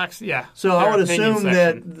 Fox, yeah. So I would assume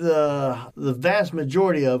that the vast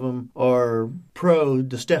majority of them are pro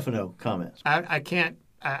DeStefano comments. I can't.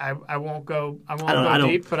 I won't go. I won't go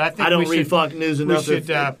deep. But I think I don't read Fox News enough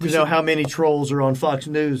to know how many trolls are on Fox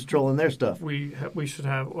News trolling their stuff. We should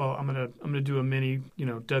have. Well, I'm gonna do a mini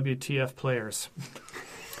WTF players.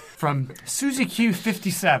 from Susie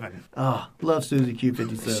Q57. Oh, love Susie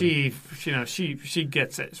Q57. She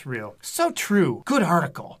gets it. It's real. So true. Good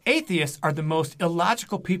article. Atheists are the most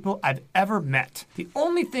illogical people I've ever met. The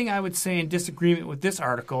only thing I would say in disagreement with this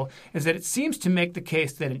article is that it seems to make the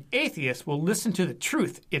case that an atheist will listen to the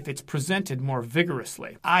truth if it's presented more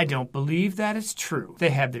vigorously. I don't believe that is true.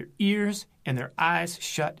 They have their ears and their eyes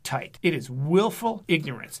shut tight. It is willful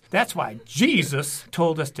ignorance. That's why Jesus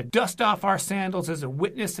told us to dust off our sandals as a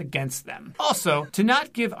witness against them. Also, to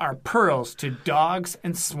not give our pearls to dogs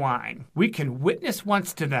and swine. We can witness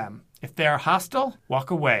once to them. If they are hostile, walk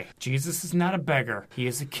away. Jesus is not a beggar. He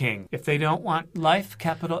is a king. If they don't want life,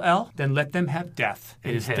 capital L, then let them have death.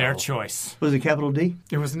 It is their choice. Was it capital D?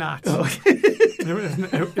 It was not. Oh.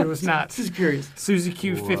 It was not. Just curious. Susie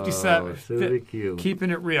Q57. Whoa, Susie Q. Keeping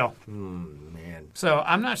it real. Man. So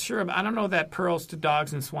I'm not sure. I don't know that pearls to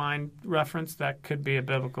dogs and swine reference. That could be a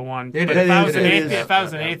biblical one. It But is. if I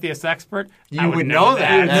was It an athist expert, You I would know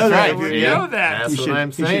that. That's right. I would Yeah. know that. That's You what I'm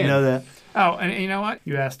You saying. should know that. Oh, and you know what?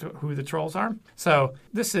 You asked who the trolls are. So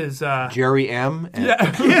this is Jerry M. and-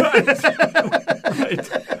 right.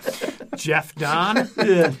 Jeff Don.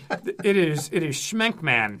 Yeah. It is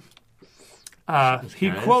Schmenkman. He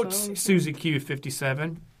kinda quotes sounds- Susie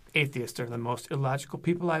Q57. Atheists are the most illogical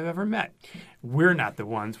people I've ever met. We're not the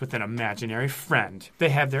ones with an imaginary friend. They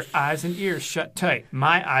have their eyes and ears shut tight.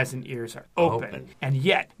 My eyes and ears are open. And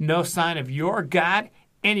yet, no sign of your God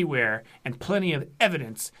anywhere, and plenty of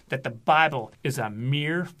evidence that the Bible is a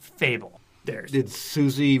mere fable. Did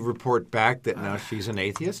Susie report back that now she's an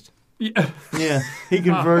atheist? Yeah. He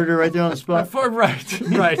converted her right there on the spot.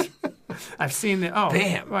 Right. I've seen the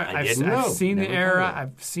Bam, Right. I I've didn't know. seen the Never error. heard of it.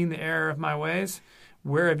 I've seen the error of my ways.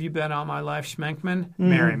 Where have you been all my life, Schmenkman?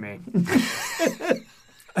 Marry me.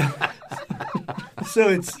 So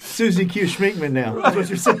it's Susie Q. Schminkman now. That's what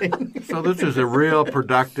you're saying. So this is a real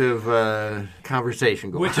productive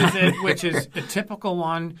conversation going on. Which is a typical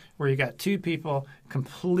one where you got two people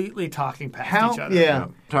completely talking past each other. Yeah.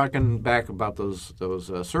 Talking back about those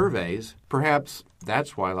surveys, perhaps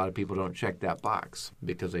that's why a lot of people don't check that box,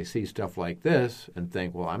 because they see stuff like this and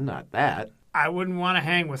think, well, I'm not that. I wouldn't want to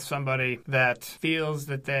hang with somebody that feels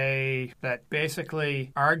that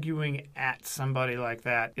basically arguing at somebody like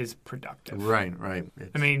that is productive. Right.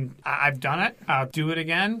 I mean, I've done it. I'll do it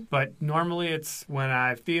again. But normally it's when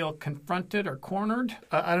I feel confronted or cornered.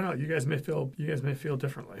 I don't know. You guys may feel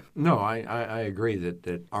differently. No, I agree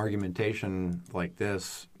that argumentation like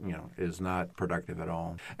this, is not productive at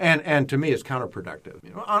all. And to me, it's counterproductive.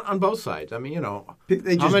 On both sides. I mean,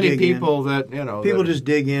 They how just many dig people in. that People that- just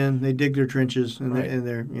dig in. They dig their trenches, and Right.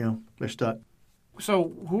 they're stuck.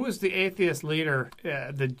 So, who is the atheist leader,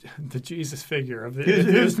 the Jesus figure of the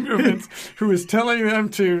atheist movement, who is telling them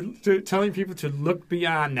telling people to look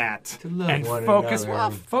beyond that love and one focus? another.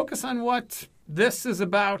 Well, focus on what this is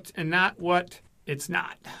about and not what it's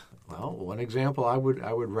not. Well, one example I would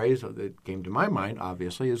raise that came to my mind,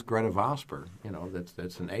 obviously, is Greta Vosper.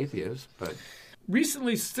 That's an atheist, but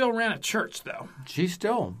Recently, still ran a church though. she's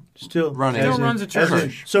still Running. Still As in- runs a church. as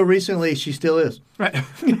in- So recently, she still is. Right.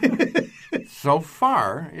 so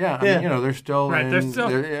far. Yeah, I mean, they're still Right, they're still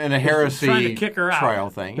in a heresy trying to kick her out. trial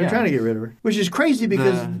thing. They're yeah. trying to get rid of her, which is crazy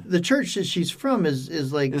because the church that she's from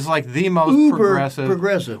is like It's like the most uber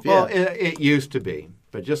progressive. Well, Yeah. it used to be,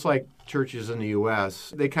 but just like churches in the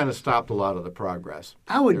U.S., they kind of stopped a lot of the progress.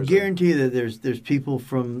 I would There's guarantee that there's people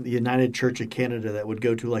from the United Church of Canada that would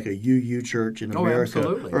go to like a UU church in Oh, America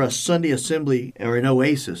absolutely. or a Sunday assembly or an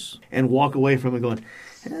Oasis and walk away from it going,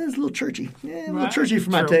 it's a little churchy. A little Right. churchy for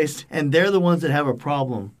my True. taste. And they're the ones that have a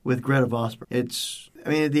problem with Greta Vosper.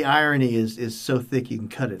 The irony is so thick you can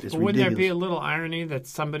cut it. It's Wouldn't there be a ridiculous. little irony that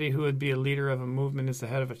somebody who would be a leader of a movement is the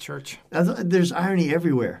head of a church? There's irony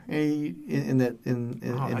everywhere in her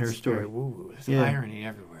That's story. very woo-woo. There's Yeah. irony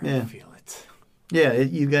everywhere. Yeah. I feel it. Yeah,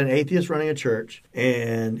 you've got an atheist running a church,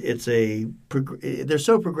 and they're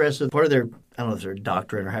so progressive. Part of their, I don't know if their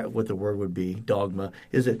doctrine or what the word would be, dogma,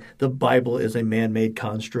 is that the Bible is a man-made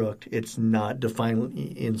construct. It's not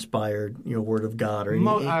divinely inspired, word of God or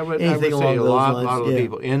I would anything along say a those lot lines. of the Yeah.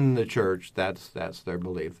 people in the church, that's their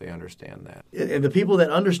belief. They understand that. And the people that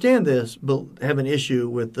understand this have an issue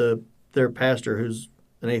with their pastor who's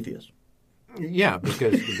an atheist. Yeah,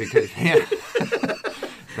 because yeah.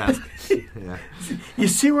 That's, yeah. You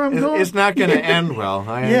see where I'm going? It's not going to end well.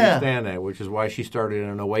 I Yeah. understand that, which is why she started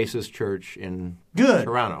an Oasis church in Good.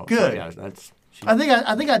 Toronto. Good. So, yeah, that's. I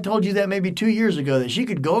think I told you that maybe 2 years ago that she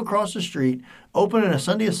could go across the street, open in a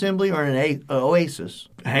Sunday assembly or an Oasis,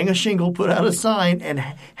 hang a shingle, put out a sign, and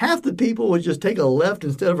half the people would just take a left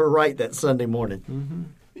instead of a right that Sunday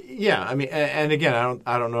morning. Yeah, I mean, and again,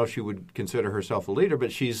 I don't know if she would consider herself a leader,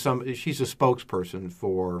 but she's a spokesperson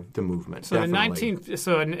for the movement. So definitely.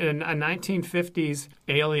 in a 1950s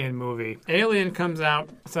Alien movie, Alien comes out,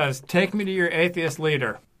 says, "Take me to your atheist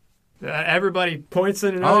leader." Everybody points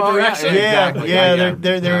in another direction. Exactly.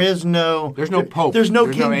 There is no. There's no pope. There's no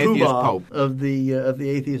There's King no atheist Poobah pope. of the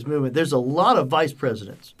atheist movement. There's a lot of vice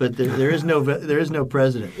presidents, but there is no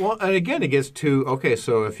president. Well, and again, it gets to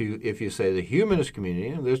so if you say the humanist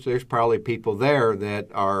community, there's probably people there that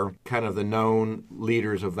are kind of the known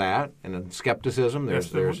leaders of that, and then skepticism. There's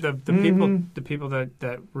the people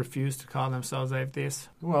that refuse to call themselves atheists.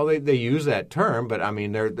 well, they use that term, but I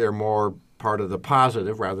mean they're more part of the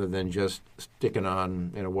positive rather than just sticking on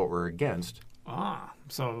what we're against.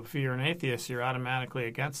 So if you're an atheist, you're automatically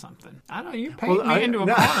against something. I don't know. You paint me into a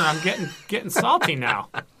no. corner. I'm getting salty now.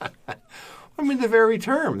 I mean, the very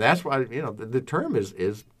term. That's why the term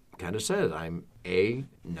is kind of says I'm a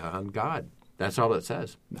non-God. That's all it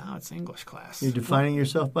says. No, it's English class. You're defining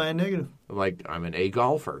yourself by a negative. Like I'm an A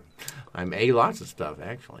golfer. I'm A lots of stuff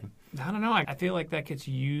actually. I don't know. I feel like that gets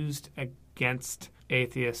used against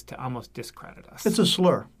atheists to almost discredit us. It's a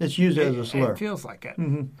slur. It's used as a slur. It feels like it.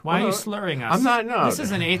 Why are you slurring us? I'm not. No. This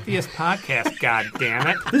is an atheist podcast. God damn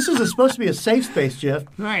it! This is supposed to be a safe space, Jeff.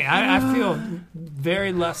 Right. I feel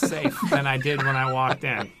very less safe than I did when I walked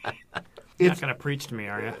in. You're not going to preach to me,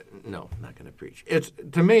 are you? No, I'm not going to preach.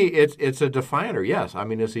 To me, it's a definer. Yes, I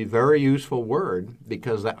mean it's a very useful word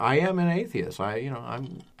because I am an atheist. I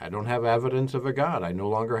don't have evidence of a God. I no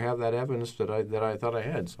longer have that evidence that I thought I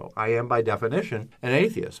had. So I am by definition an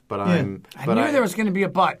atheist. But I knew there was going to be a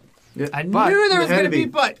but. Yeah, I but knew there was there had going to to be be.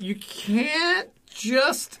 a but. You can't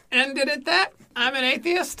just end it at that. I'm an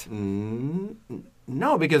atheist.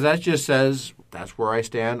 No, because that just says that's where I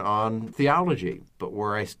stand on theology. But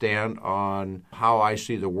where I stand on how I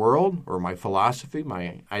see the world or my philosophy,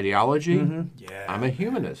 my ideology, Yeah. I'm a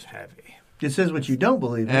humanist. Heavy. It says what you don't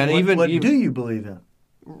believe in. And what even- do you believe in?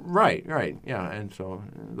 Right, yeah, and so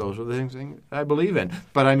those are the things I believe in.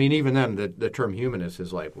 But I mean, even then, the term humanist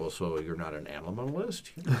is like, well, so you're not an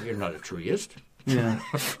animalist? You're not a treeist? Yeah.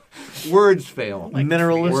 Words fail.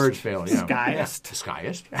 Mineralist? Words fail, yeah. Skyist.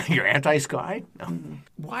 Skyist? You're anti-sky? No.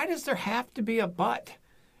 Why does there have to be a but?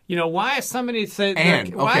 Why is somebody say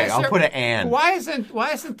And. why Okay, is I'll there- put an and. Why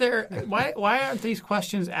isn't there? Why aren't these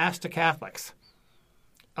questions asked to Catholics?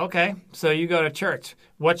 Okay, so you go to church.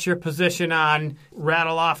 What's your position on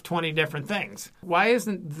rattle off 20 different things? Why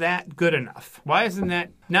isn't that good enough? Why isn't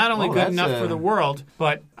that not only good that's enough for the world,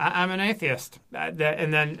 but I'm an atheist? And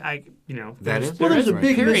then That is- Well, there's a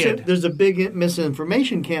big period. there's a big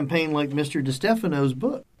misinformation campaign like Mr. DeStefano's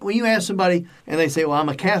book. When you ask somebody and they say, "Well, I'm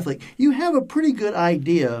a Catholic," you have a pretty good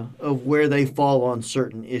idea of where they fall on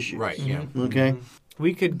certain issues. Right, yeah. Okay.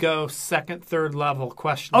 We could go second, third level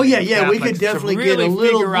questions. Oh, yeah, with yeah, we Catholics could definitely to get a really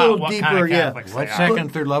little- figure out little what deeper, kind of yeah. Catholics What they are. second,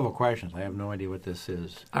 third level questions? I have no idea what this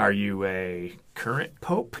is. Are you a current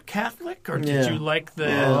Pope Catholic, or did Yeah. you like the?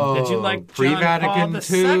 Yeah. Did you like John Pre-Vatican Paul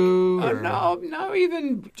II, II? or- No,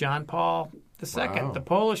 even John Paul II, Wow. the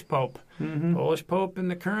Polish Pope, Polish Pope, and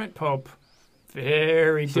the current Pope.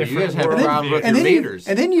 Very So you different guys had worldview. problems with And your then, leaders.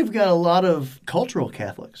 and then you've got a lot of cultural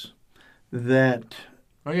Catholics that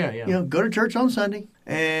Oh, yeah. go to church on Sunday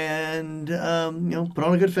and put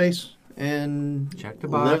on a good face and Check the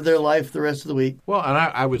box. live their life the rest of the week. Well, and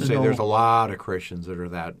I would say No. there's a lot of Christians that are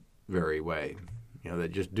that very way.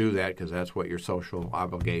 That just do that because that's what your social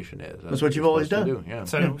obligation is. That's what you've you're always supposed to done. do,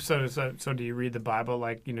 yeah. So do you read the Bible?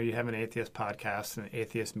 Like, you have an atheist podcast and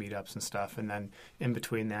atheist meetups and stuff, and then in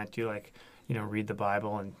between that, you read the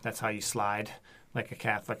Bible, and that's how you slide. Like a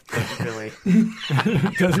Catholic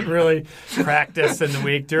doesn't really practice in the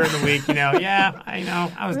week. During the week,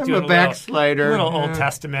 I was I'm doing a backslider. little Old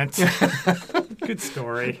Testament. Good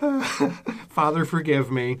story. Father,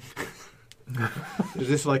 forgive me. Is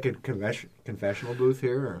this like a confessional booth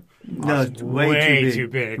here? Or? No, it's Way way too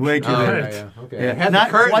big. Way too Oh, big. yeah. Okay. Yeah. It had Not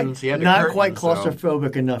the curtains. quite, You had the not quite curtains, so-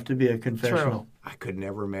 claustrophobic enough to be a confessional. I could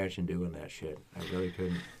never imagine doing that shit. I really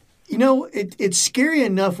couldn't. It's scary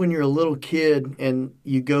enough when you're a little kid and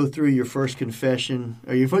you go through your first confession,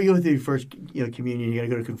 or you go through your first communion. You got to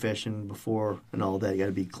go to confession before and all that. You got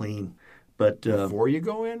to be clean. But Before you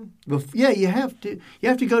go in? you have to. You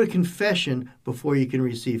have to go to confession before you can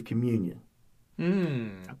receive communion.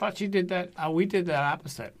 I thought you did that. We did that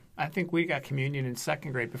opposite. I think we got communion in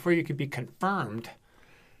second grade. Before you could be confirmed,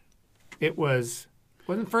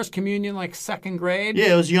 wasn't first communion like second grade?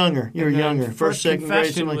 Yeah, it was younger. You were And then younger. First, second grade.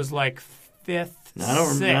 confession something was like fifth, I don't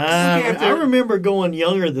sixth. remember. I remember going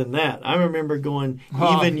younger than that. I remember going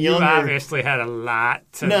Well, even you younger. obviously had a lot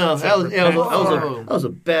to No, to that was repent for. that was a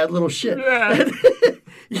bad little shit. Yeah.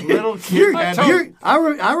 Little kid.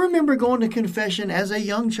 I remember going to confession as a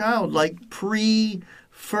young child, like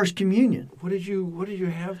pre-first communion. What did you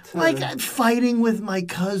have to Like fighting with my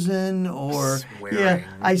cousin, or Swearing.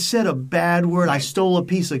 I said a bad word. I stole a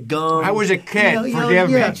piece of gum. I was a kid. Forgive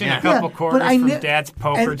me. Mention a couple quarters from Dad's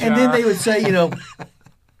poker jar. and then they would say, all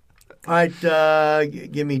right,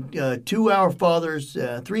 give me 2 Our Fathers,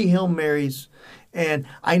 3 Hail Marys. And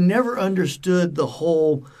I never understood the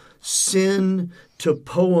whole sin to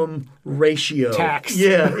poem ratio. Tax.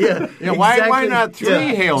 Yeah. Yeah, why not 3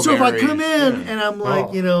 Hail So if I Marys? come in and I'm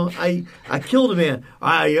like, I killed a man,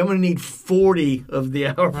 I'm going to need 40 of the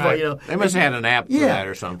Our Father, They must have had an app for Yeah. that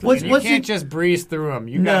or something. What's- You can't just breeze through them.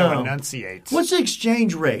 You got to No. enunciate. What's the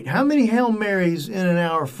exchange rate? How many Hail Marys in an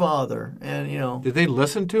Our Father? And, Did they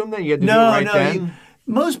listen to him then? You had to do it No, right no. then?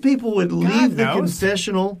 Most people would leave the knows.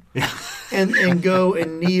 confessional and go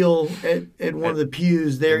and kneel at one of the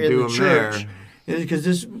pews there And in do the 'em church.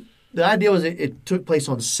 Because the idea was it took place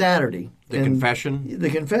on Saturday. The and confession? The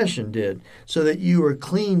confession did. So that you were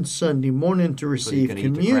clean Sunday morning to So you receive can eat the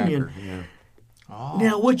communion. cracker. Yeah.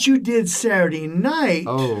 Now, what you did Saturday night,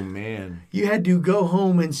 Oh, man. you had to go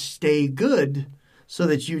home and stay good so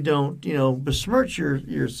that you don't, besmirch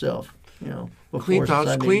yourself. Clean before thoughts,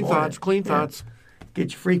 Sunday clean morning. thoughts, clean Yeah. thoughts.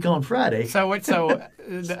 Get your freak on Friday. So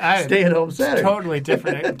Stay at home Saturday.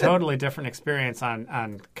 Totally different experience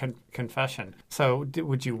on confession. So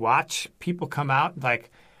would you watch people come out like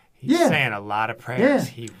he's Yeah. saying a lot of prayers? Yeah.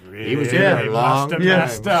 He really He was there a long must have time.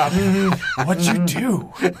 messed up. What'd you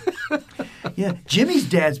do? Yeah, Jimmy's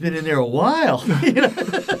dad's been in there a while.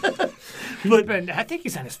 But I think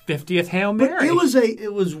he's on his 50th Hail Mary.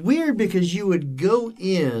 It was weird because you would go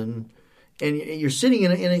in and you're sitting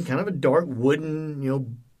in a kind of a dark wooden,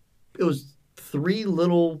 it was 3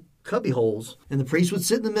 little cubby holes, and the priest would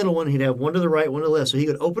sit in the middle one. He'd have one to the right, one to the left, so he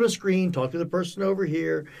could open a screen, talk to the person over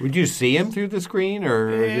here. Would you see him through the screen or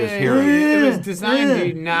just hear him? It was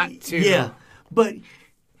designed not to. Yeah, but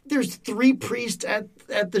there's 3 priests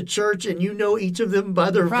at the church, and you know each of them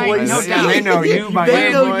by their Right, voice. no doubt. They know you by They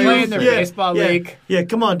your know voice. you. Playing their baseball league. Yeah,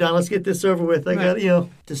 come on, Don, let's get this over with. I got,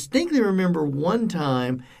 distinctly remember one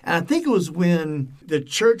time, and I think it was when the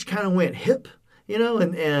church kind of went hip,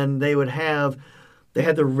 and they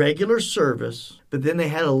had the regular service, but then they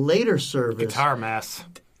had a later service. Guitar mass.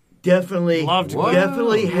 Definitely, Loved What?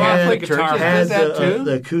 definitely Lovely had, guitar. had Did that the, too?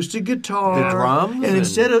 the acoustic guitar, The drums and and-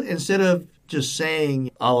 instead of just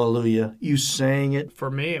saying Hallelujah, you sang it.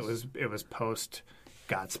 For me, it was post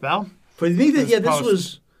Godspell. For me, this post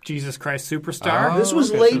was Jesus Christ Superstar. Oh, This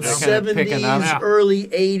was okay, late so they're kinda picking up. 70s, Yeah. early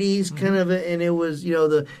 80s, kind of, and it was,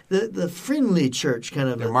 the friendly church kind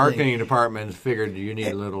of The a marketing department figured you need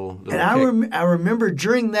a little thing. kick. And I remember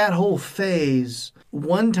during that whole phase,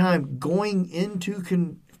 one time going into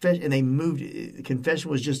confession, and they moved, confession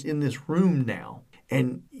was just in this room now.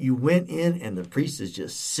 And you went in, and the priest is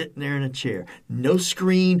just sitting there in a chair. No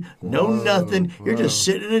screen, no nothing. You're just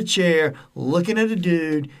sitting in a chair, looking at a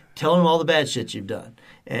dude, telling him all the bad shit you've done.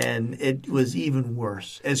 And it was even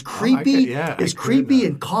worse. As creepy,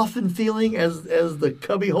 and coffin feeling as the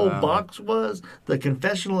cubbyhole box was, the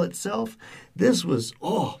confessional itself, this was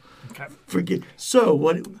Okay. forget. So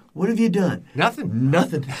what have you done? Nothing.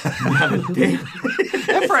 Nothing. Not a damn.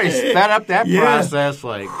 That probably sped up that Yeah. process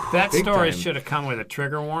like That big story time. should have come with a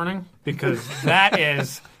trigger warning because that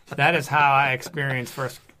is how I experienced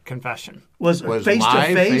first confession. Was Was face to live,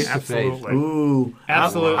 face? face-to-face. Absolutely. Ooh,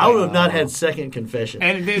 Absolutely. I would have not had second confession.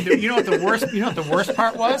 And you know what the worst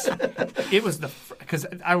part was? It was because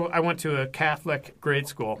I went to a Catholic grade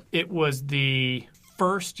school. It was the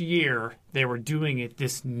first year they were doing it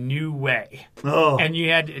this new way. Oh, And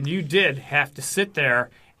you did have to sit there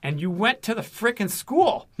and you went to the frickin'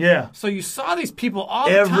 school. yeah, So you saw these people all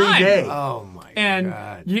the every time. day. Oh my And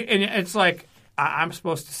god. and it's like I'm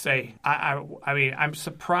supposed to say I mean I'm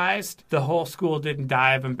surprised the whole school didn't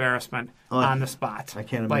die of embarrassment on the spot. I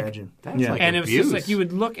can't Like, imagine. That's yeah. like and it was just abuse. like you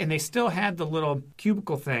would look, and they still had the little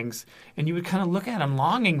cubicle things, and you would kind of look at them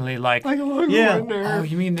longingly, like, Yeah. "Oh,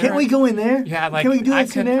 you mean Can't we go in there? Yeah, like can we do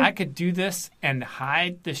this in there? I could do this and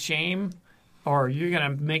hide the shame, or you're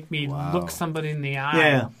gonna make me look somebody in the eye."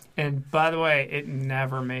 Yeah. And by the way, it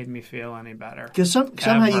never made me feel any better. Because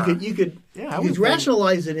somehow Ever. you could Yeah, I you would could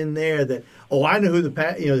rationalize it in there that I know who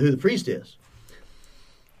the priest is,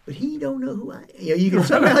 but he don't know who I am. You can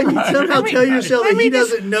somehow tell yourself that he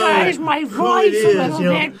doesn't know my who voice it a is,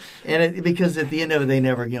 little bit. and because at the end of it they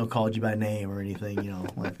never called you by name or anything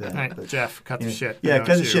like that. All right, But- Jeff, cut the shit. Yeah, Don't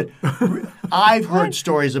because of you? shit. I've heard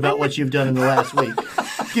stories about what you've done in the last week.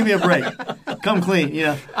 Give me a break. Come clean,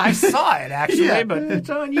 I saw it actually, Yeah. but It's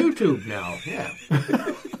on YouTube now. Yeah.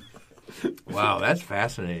 Wow, that's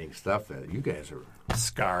fascinating stuff. That you guys are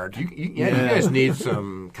Scarred. You guys need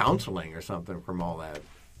some counseling or something from all that.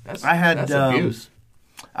 That's abuse.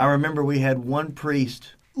 I remember we had one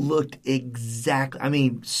priest looked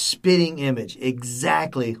spitting image,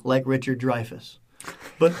 exactly like Richard Dreyfuss.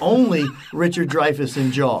 But only Richard Dreyfuss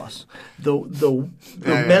in Jaws. The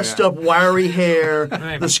messed up wiry hair,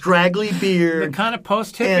 the scraggly beard, The kind of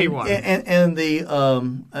post-hippie one. and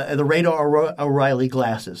the Radar O'Reilly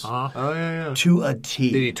glasses. Oh yeah. To a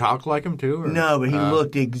T. Did he talk like him too? Or? No, but he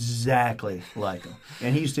looked exactly like him,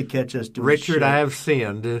 and he used to catch us doing Richard, shit I have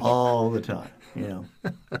sinned all the time.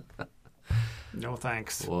 No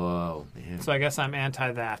thanks. Whoa. Man. So I guess I'm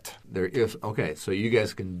anti that. There is so you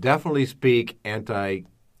guys can definitely speak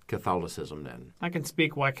anti-Catholicism then. I can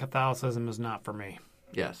speak why Catholicism is not for me.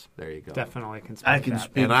 Yes, there you go. Definitely can speak I can that.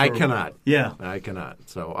 speak, And I cannot. Yeah, I cannot.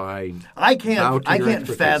 So I I bow can't. to I your can't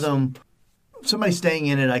expertise. fathom somebody staying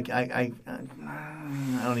in it. I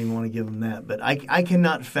don't even want to give them that, but I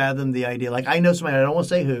cannot fathom the idea. Like I know somebody. I don't want to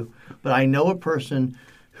say who, but I know a person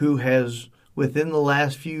who has, within the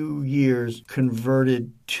last few years,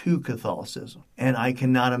 converted to Catholicism. And I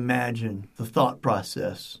cannot imagine the thought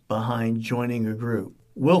process behind joining a group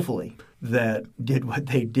willfully that did what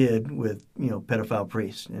they did with, pedophile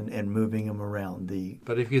priests and moving them around.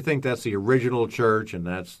 But if you think that's the original church and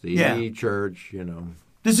that's the church,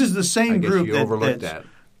 This is the I same guess group you overlooked that's that.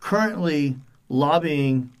 currently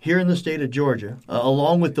lobbying here in the state of Georgia,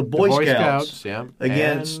 along with the Boy Scouts, yeah.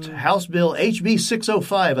 against And House Bill HB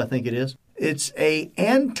 605, I think it is. It's a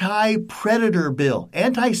anti-predator bill,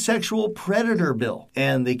 anti-sexual predator bill.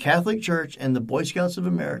 And the Catholic Church and the Boy Scouts of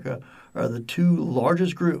America are the two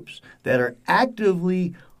largest groups that are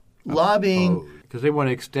actively lobbying because they want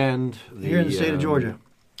to extend here in the state of Georgia.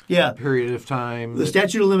 Yeah. period of time. The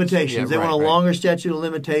statute of limitations. Yeah, they right, want a right. longer statute of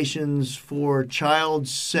limitations for child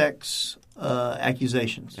sex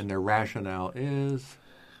accusations. And their rationale is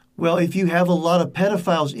Well, if you have a lot of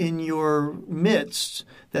pedophiles in your midst,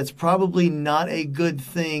 that's probably not a good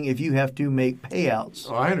thing if you have to make payouts.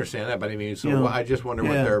 Oh, I understand that, but I mean, You know, I just wonder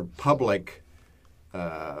what yeah. their public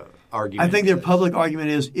argument. I think their is. public argument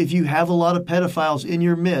is if you have a lot of pedophiles in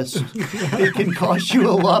your midst, it can cost you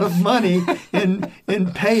a lot of money in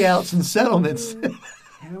payouts and settlements.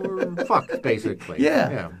 Yeah, we're fucked, basically.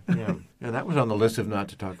 Yeah. Yeah. And that was on the list of not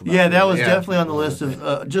to talk about. Yeah, that was definitely on the list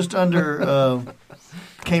of just under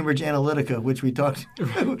Cambridge Analytica, which we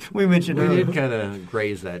mentioned We earlier. did kind of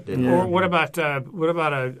graze that, didn't Yeah. we? Or what about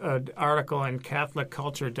an article in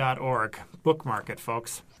CatholicCulture.org? Bookmark it,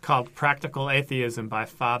 folks. Called "Practical Atheism" by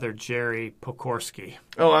Father Jerry Pokorski.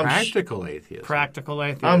 Oh, Practical atheism. Practical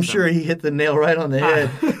atheism. I'm sure he hit the nail right on the head.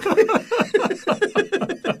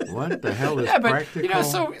 What the hell is Yeah, but practical?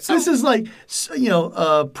 so This is like,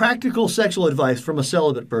 practical sexual advice from a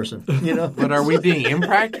celibate person. But are we being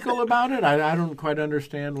impractical about it? I don't quite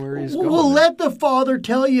understand where he's going. Well, let the Father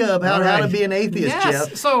tell you about All how to right. be an atheist, yes.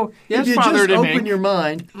 Jeff. So If you Father just to open me. your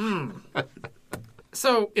mind.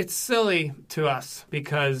 So it's silly to us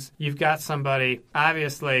because you've got somebody,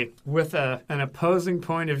 obviously, with an opposing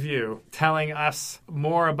point of view telling us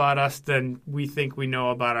more about us than we think we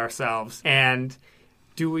know about ourselves. And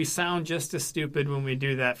do we sound just as stupid when we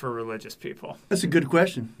do that for religious people? That's a good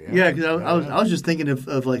question. Yeah. Because I was just thinking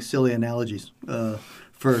of like silly analogies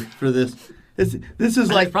for this. This is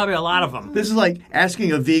like Probably a lot of them. this is like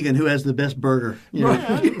asking a vegan who has the best burger.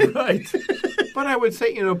 Right. But I would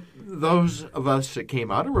say, those of us that came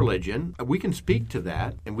out of religion, we can speak to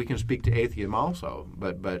that, and we can speak to atheism also.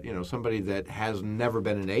 But somebody that has never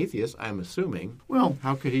been an atheist, I'm assuming, Well,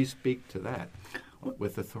 how could he speak to that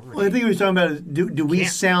with authority? Well, I think we were talking about is do we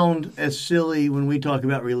Can't. sound as silly when we talk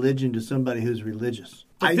about religion to somebody who's religious?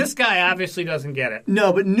 But this guy obviously doesn't get it.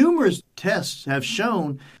 No, but numerous tests have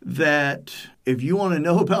shown that if you want to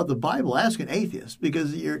know about the Bible, ask an atheist,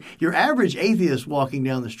 because your average atheist walking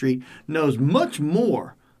down the street knows much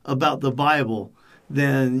more about the Bible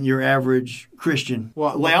than your average Christian.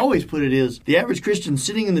 Well, the way I always put it is the average Christian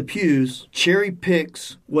sitting in the pews cherry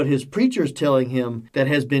picks what his preacher's telling him that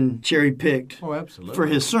has been cherry picked Oh, absolutely. for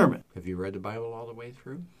his sermon. Have you read the Bible all the way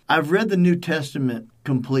through? I've read the New Testament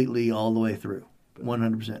completely all the way through,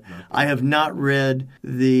 100%. I have not read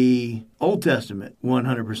the Old Testament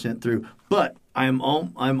 100% through, but I'm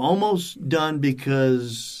almost done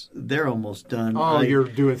because they're almost done. Oh, you're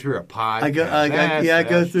doing through a podcast. I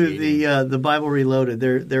go through cheating. the Bible Reloaded.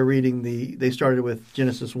 They're reading they started with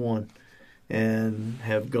Genesis 1 and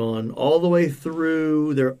have gone all the way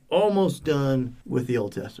through. They're almost done with the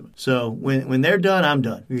Old Testament. So when they're done, I'm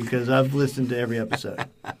done because I've listened to every episode.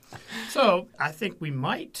 So I think we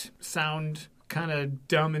might sound kind of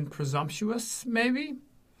dumb and presumptuous, maybe,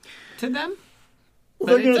 to them.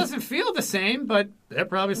 Well, But it doesn't feel the same, but they're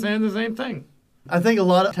probably saying the same thing. I think a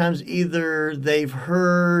lot of times either they've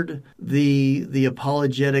heard the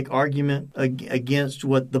apologetic argument against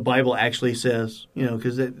what the Bible actually says,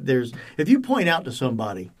 because there's if you point out to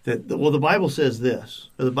somebody that the Bible says this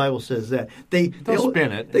or the Bible says that, They'll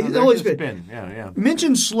spin it. They always spin. Yeah.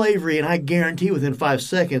 Mention slavery, and I guarantee within 5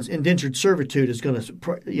 seconds, indentured servitude is going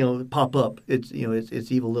to pop up. It's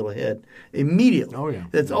evil little head immediately. Oh yeah,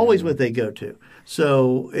 That's always what they go to.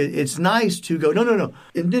 So it's nice to go, no.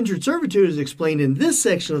 Indentured servitude is explained in this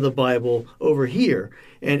section of the Bible over here,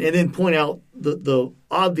 and then point out the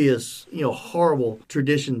obvious, horrible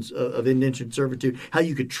traditions of indentured servitude. How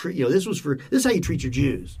you could treat, this is how you treat your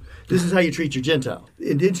Jews. This is how you treat your Gentiles.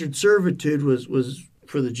 Indentured servitude was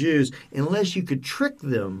for the Jews, unless you could trick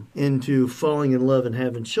them into falling in love and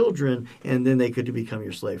having children, and then they could become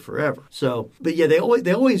your slave forever. So, but yeah, they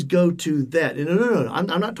always go to that. And no, I'm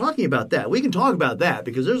not talking about that. We can talk about that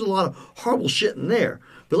because there's a lot of horrible shit in there.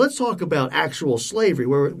 But let's talk about actual slavery,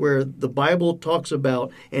 where the Bible talks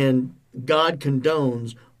about and God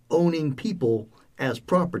condones owning people as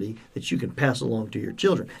property that you can pass along to your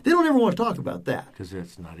children. They don't ever want to talk about that. Because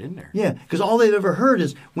it's not in there. Yeah, because all they've ever heard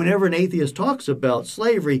is whenever an atheist talks about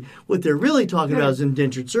slavery, what they're really talking about is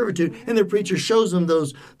indentured servitude, and their preacher shows them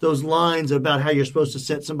those lines about how you're supposed to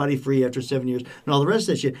set somebody free after 7 years and all the rest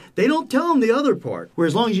of that shit. They don't tell them the other part, where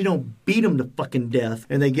as long as you don't beat them to fucking death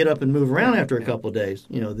and they get up and move around after a couple of days,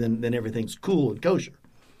 then everything's cool and kosher.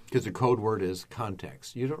 Because the code word is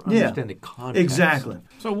context. You don't understand the context. Exactly.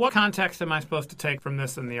 So what context am I supposed to take from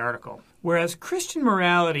this in the article? Whereas Christian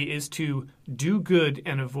morality is to do good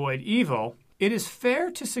and avoid evil, it is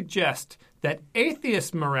fair to suggest that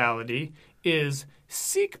atheist morality is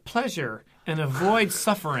seek pleasure and avoid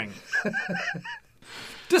suffering.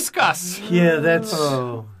 Discuss. Yeah, that's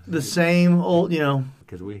the same old,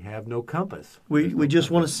 Because we have no compass. We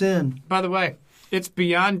just want to sin. By the way, it's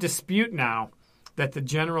beyond dispute now that the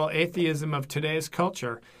general atheism of today's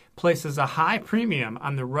culture places a high premium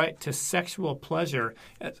on the right to sexual pleasure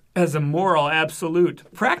as a moral absolute.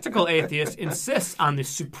 Practical atheists insist on the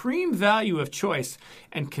supreme value of choice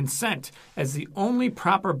and consent as the only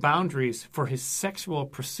proper boundaries for his sexual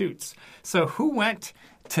pursuits. So who went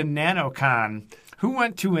to NanoCon? Who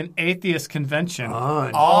went to an atheist convention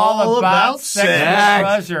all about sexual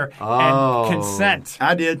pleasure and consent?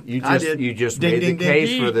 I did. You just Ding, made ding, the case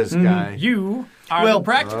ding. for this guy. You are the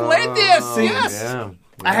practical atheist, yes. Yeah.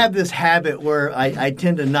 I have this habit where I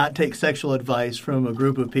tend to not take sexual advice from a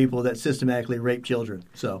group of people that systematically rape children.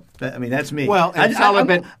 So, that's me. Well, and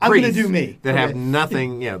celibate I'm going to priests do me. that have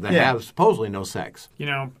nothing, that have supposedly no sex.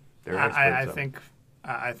 They're I experts,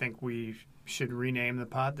 think we should rename the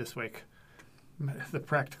pod this week. The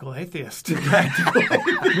Practical Atheist.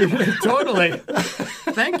 Totally.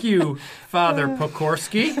 Thank you, Father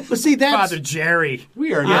Pokorski. But see, that's Father Jerry.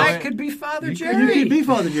 We are I could be Father Jerry. You could be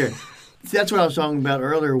Father Jerry. See, that's what I was talking about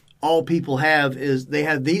earlier. All people have is they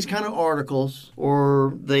have these kind of articles,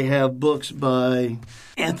 or they have books by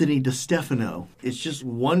Anthony DeStefano. It's just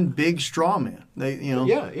one big straw man.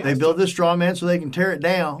 They build this straw man so they can tear it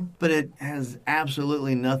down, but it has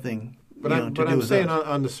absolutely nothing. But I'm saying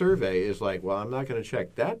on the survey is like, well, I'm not going to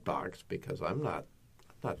check that box because I'm not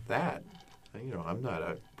that. I'm not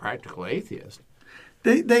a practical atheist.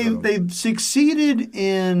 They've succeeded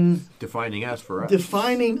in defining us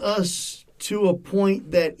to a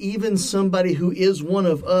point that even somebody who is one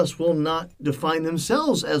of us will not define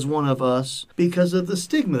themselves as one of us because of the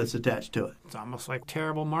stigma that's attached to it. It's almost like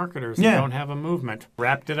terrible marketers who don't have a movement.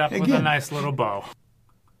 Wrapped it up with a nice little bow.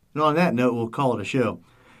 And on that note, we'll call it a show.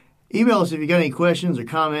 Email us if you got any questions or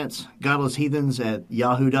comments,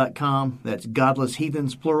 godlessheathens@yahoo.com. That's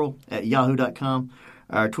godlessheathens, plural, @yahoo.com.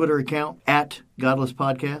 Our Twitter account,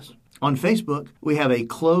 @godlesspodcast. On Facebook, we have a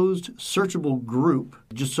closed, searchable group.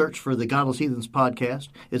 Just search for the Godless Heathens Podcast.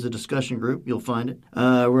 It's a discussion group. You'll find it.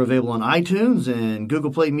 We're available on iTunes and Google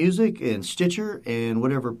Play Music and Stitcher and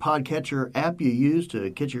whatever podcatcher app you use to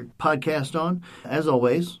get your podcast on. As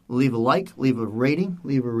always, leave a like, leave a rating,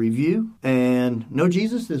 leave a review. And no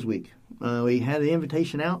Jesus this week. We had the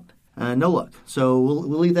invitation out. No luck. So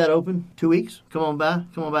we'll leave that open 2 weeks. Come on by,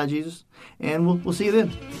 Jesus. And we'll see you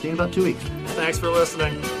then. See you in about 2 weeks. Thanks for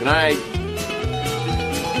listening. Good night.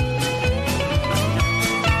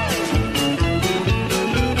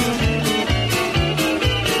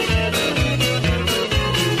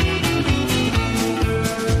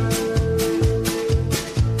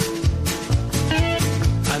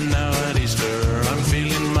 And now at Easter, I'm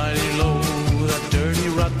feeling mighty low. That dirty,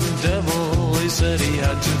 rotten devil, he said he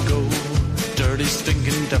had to go. Dirty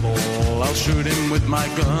stinking devil. I'll shoot him with my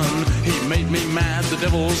gun. He made me mad, the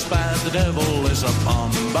devil's bad, the devil is a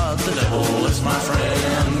bum. But the devil is my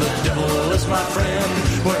friend, the devil is my friend.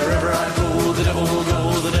 Wherever I go, the devil will go,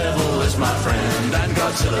 the devil is my friend. And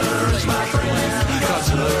Godzilla is my friend,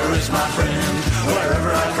 Godzilla is my friend.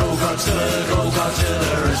 Wherever I go, Godzilla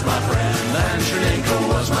is my friend. And Chernenko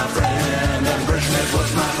was my friend, and Brezhnev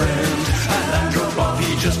was my friend. And Andropov,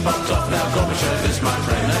 he just popped off, now Gorbachev is my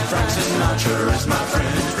friend. And Frank Sinatra is my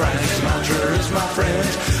friend, Frank Sinatra is my friend.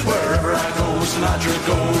 Wherever I go, Sinatra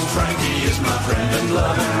goes, Frankie is my friend. And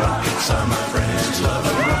love and rockets are my friends, love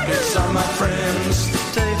and rockets are my friends.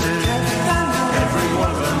 David, every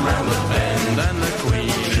one of them round the bend. And the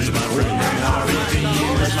Queen is my friend, and Harvey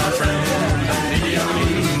Dean is my friend. And Idi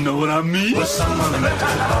Amin, know what I mean? Was someone I met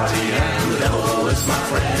at a party, and the devil is my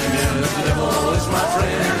friend, and the devil is my friend.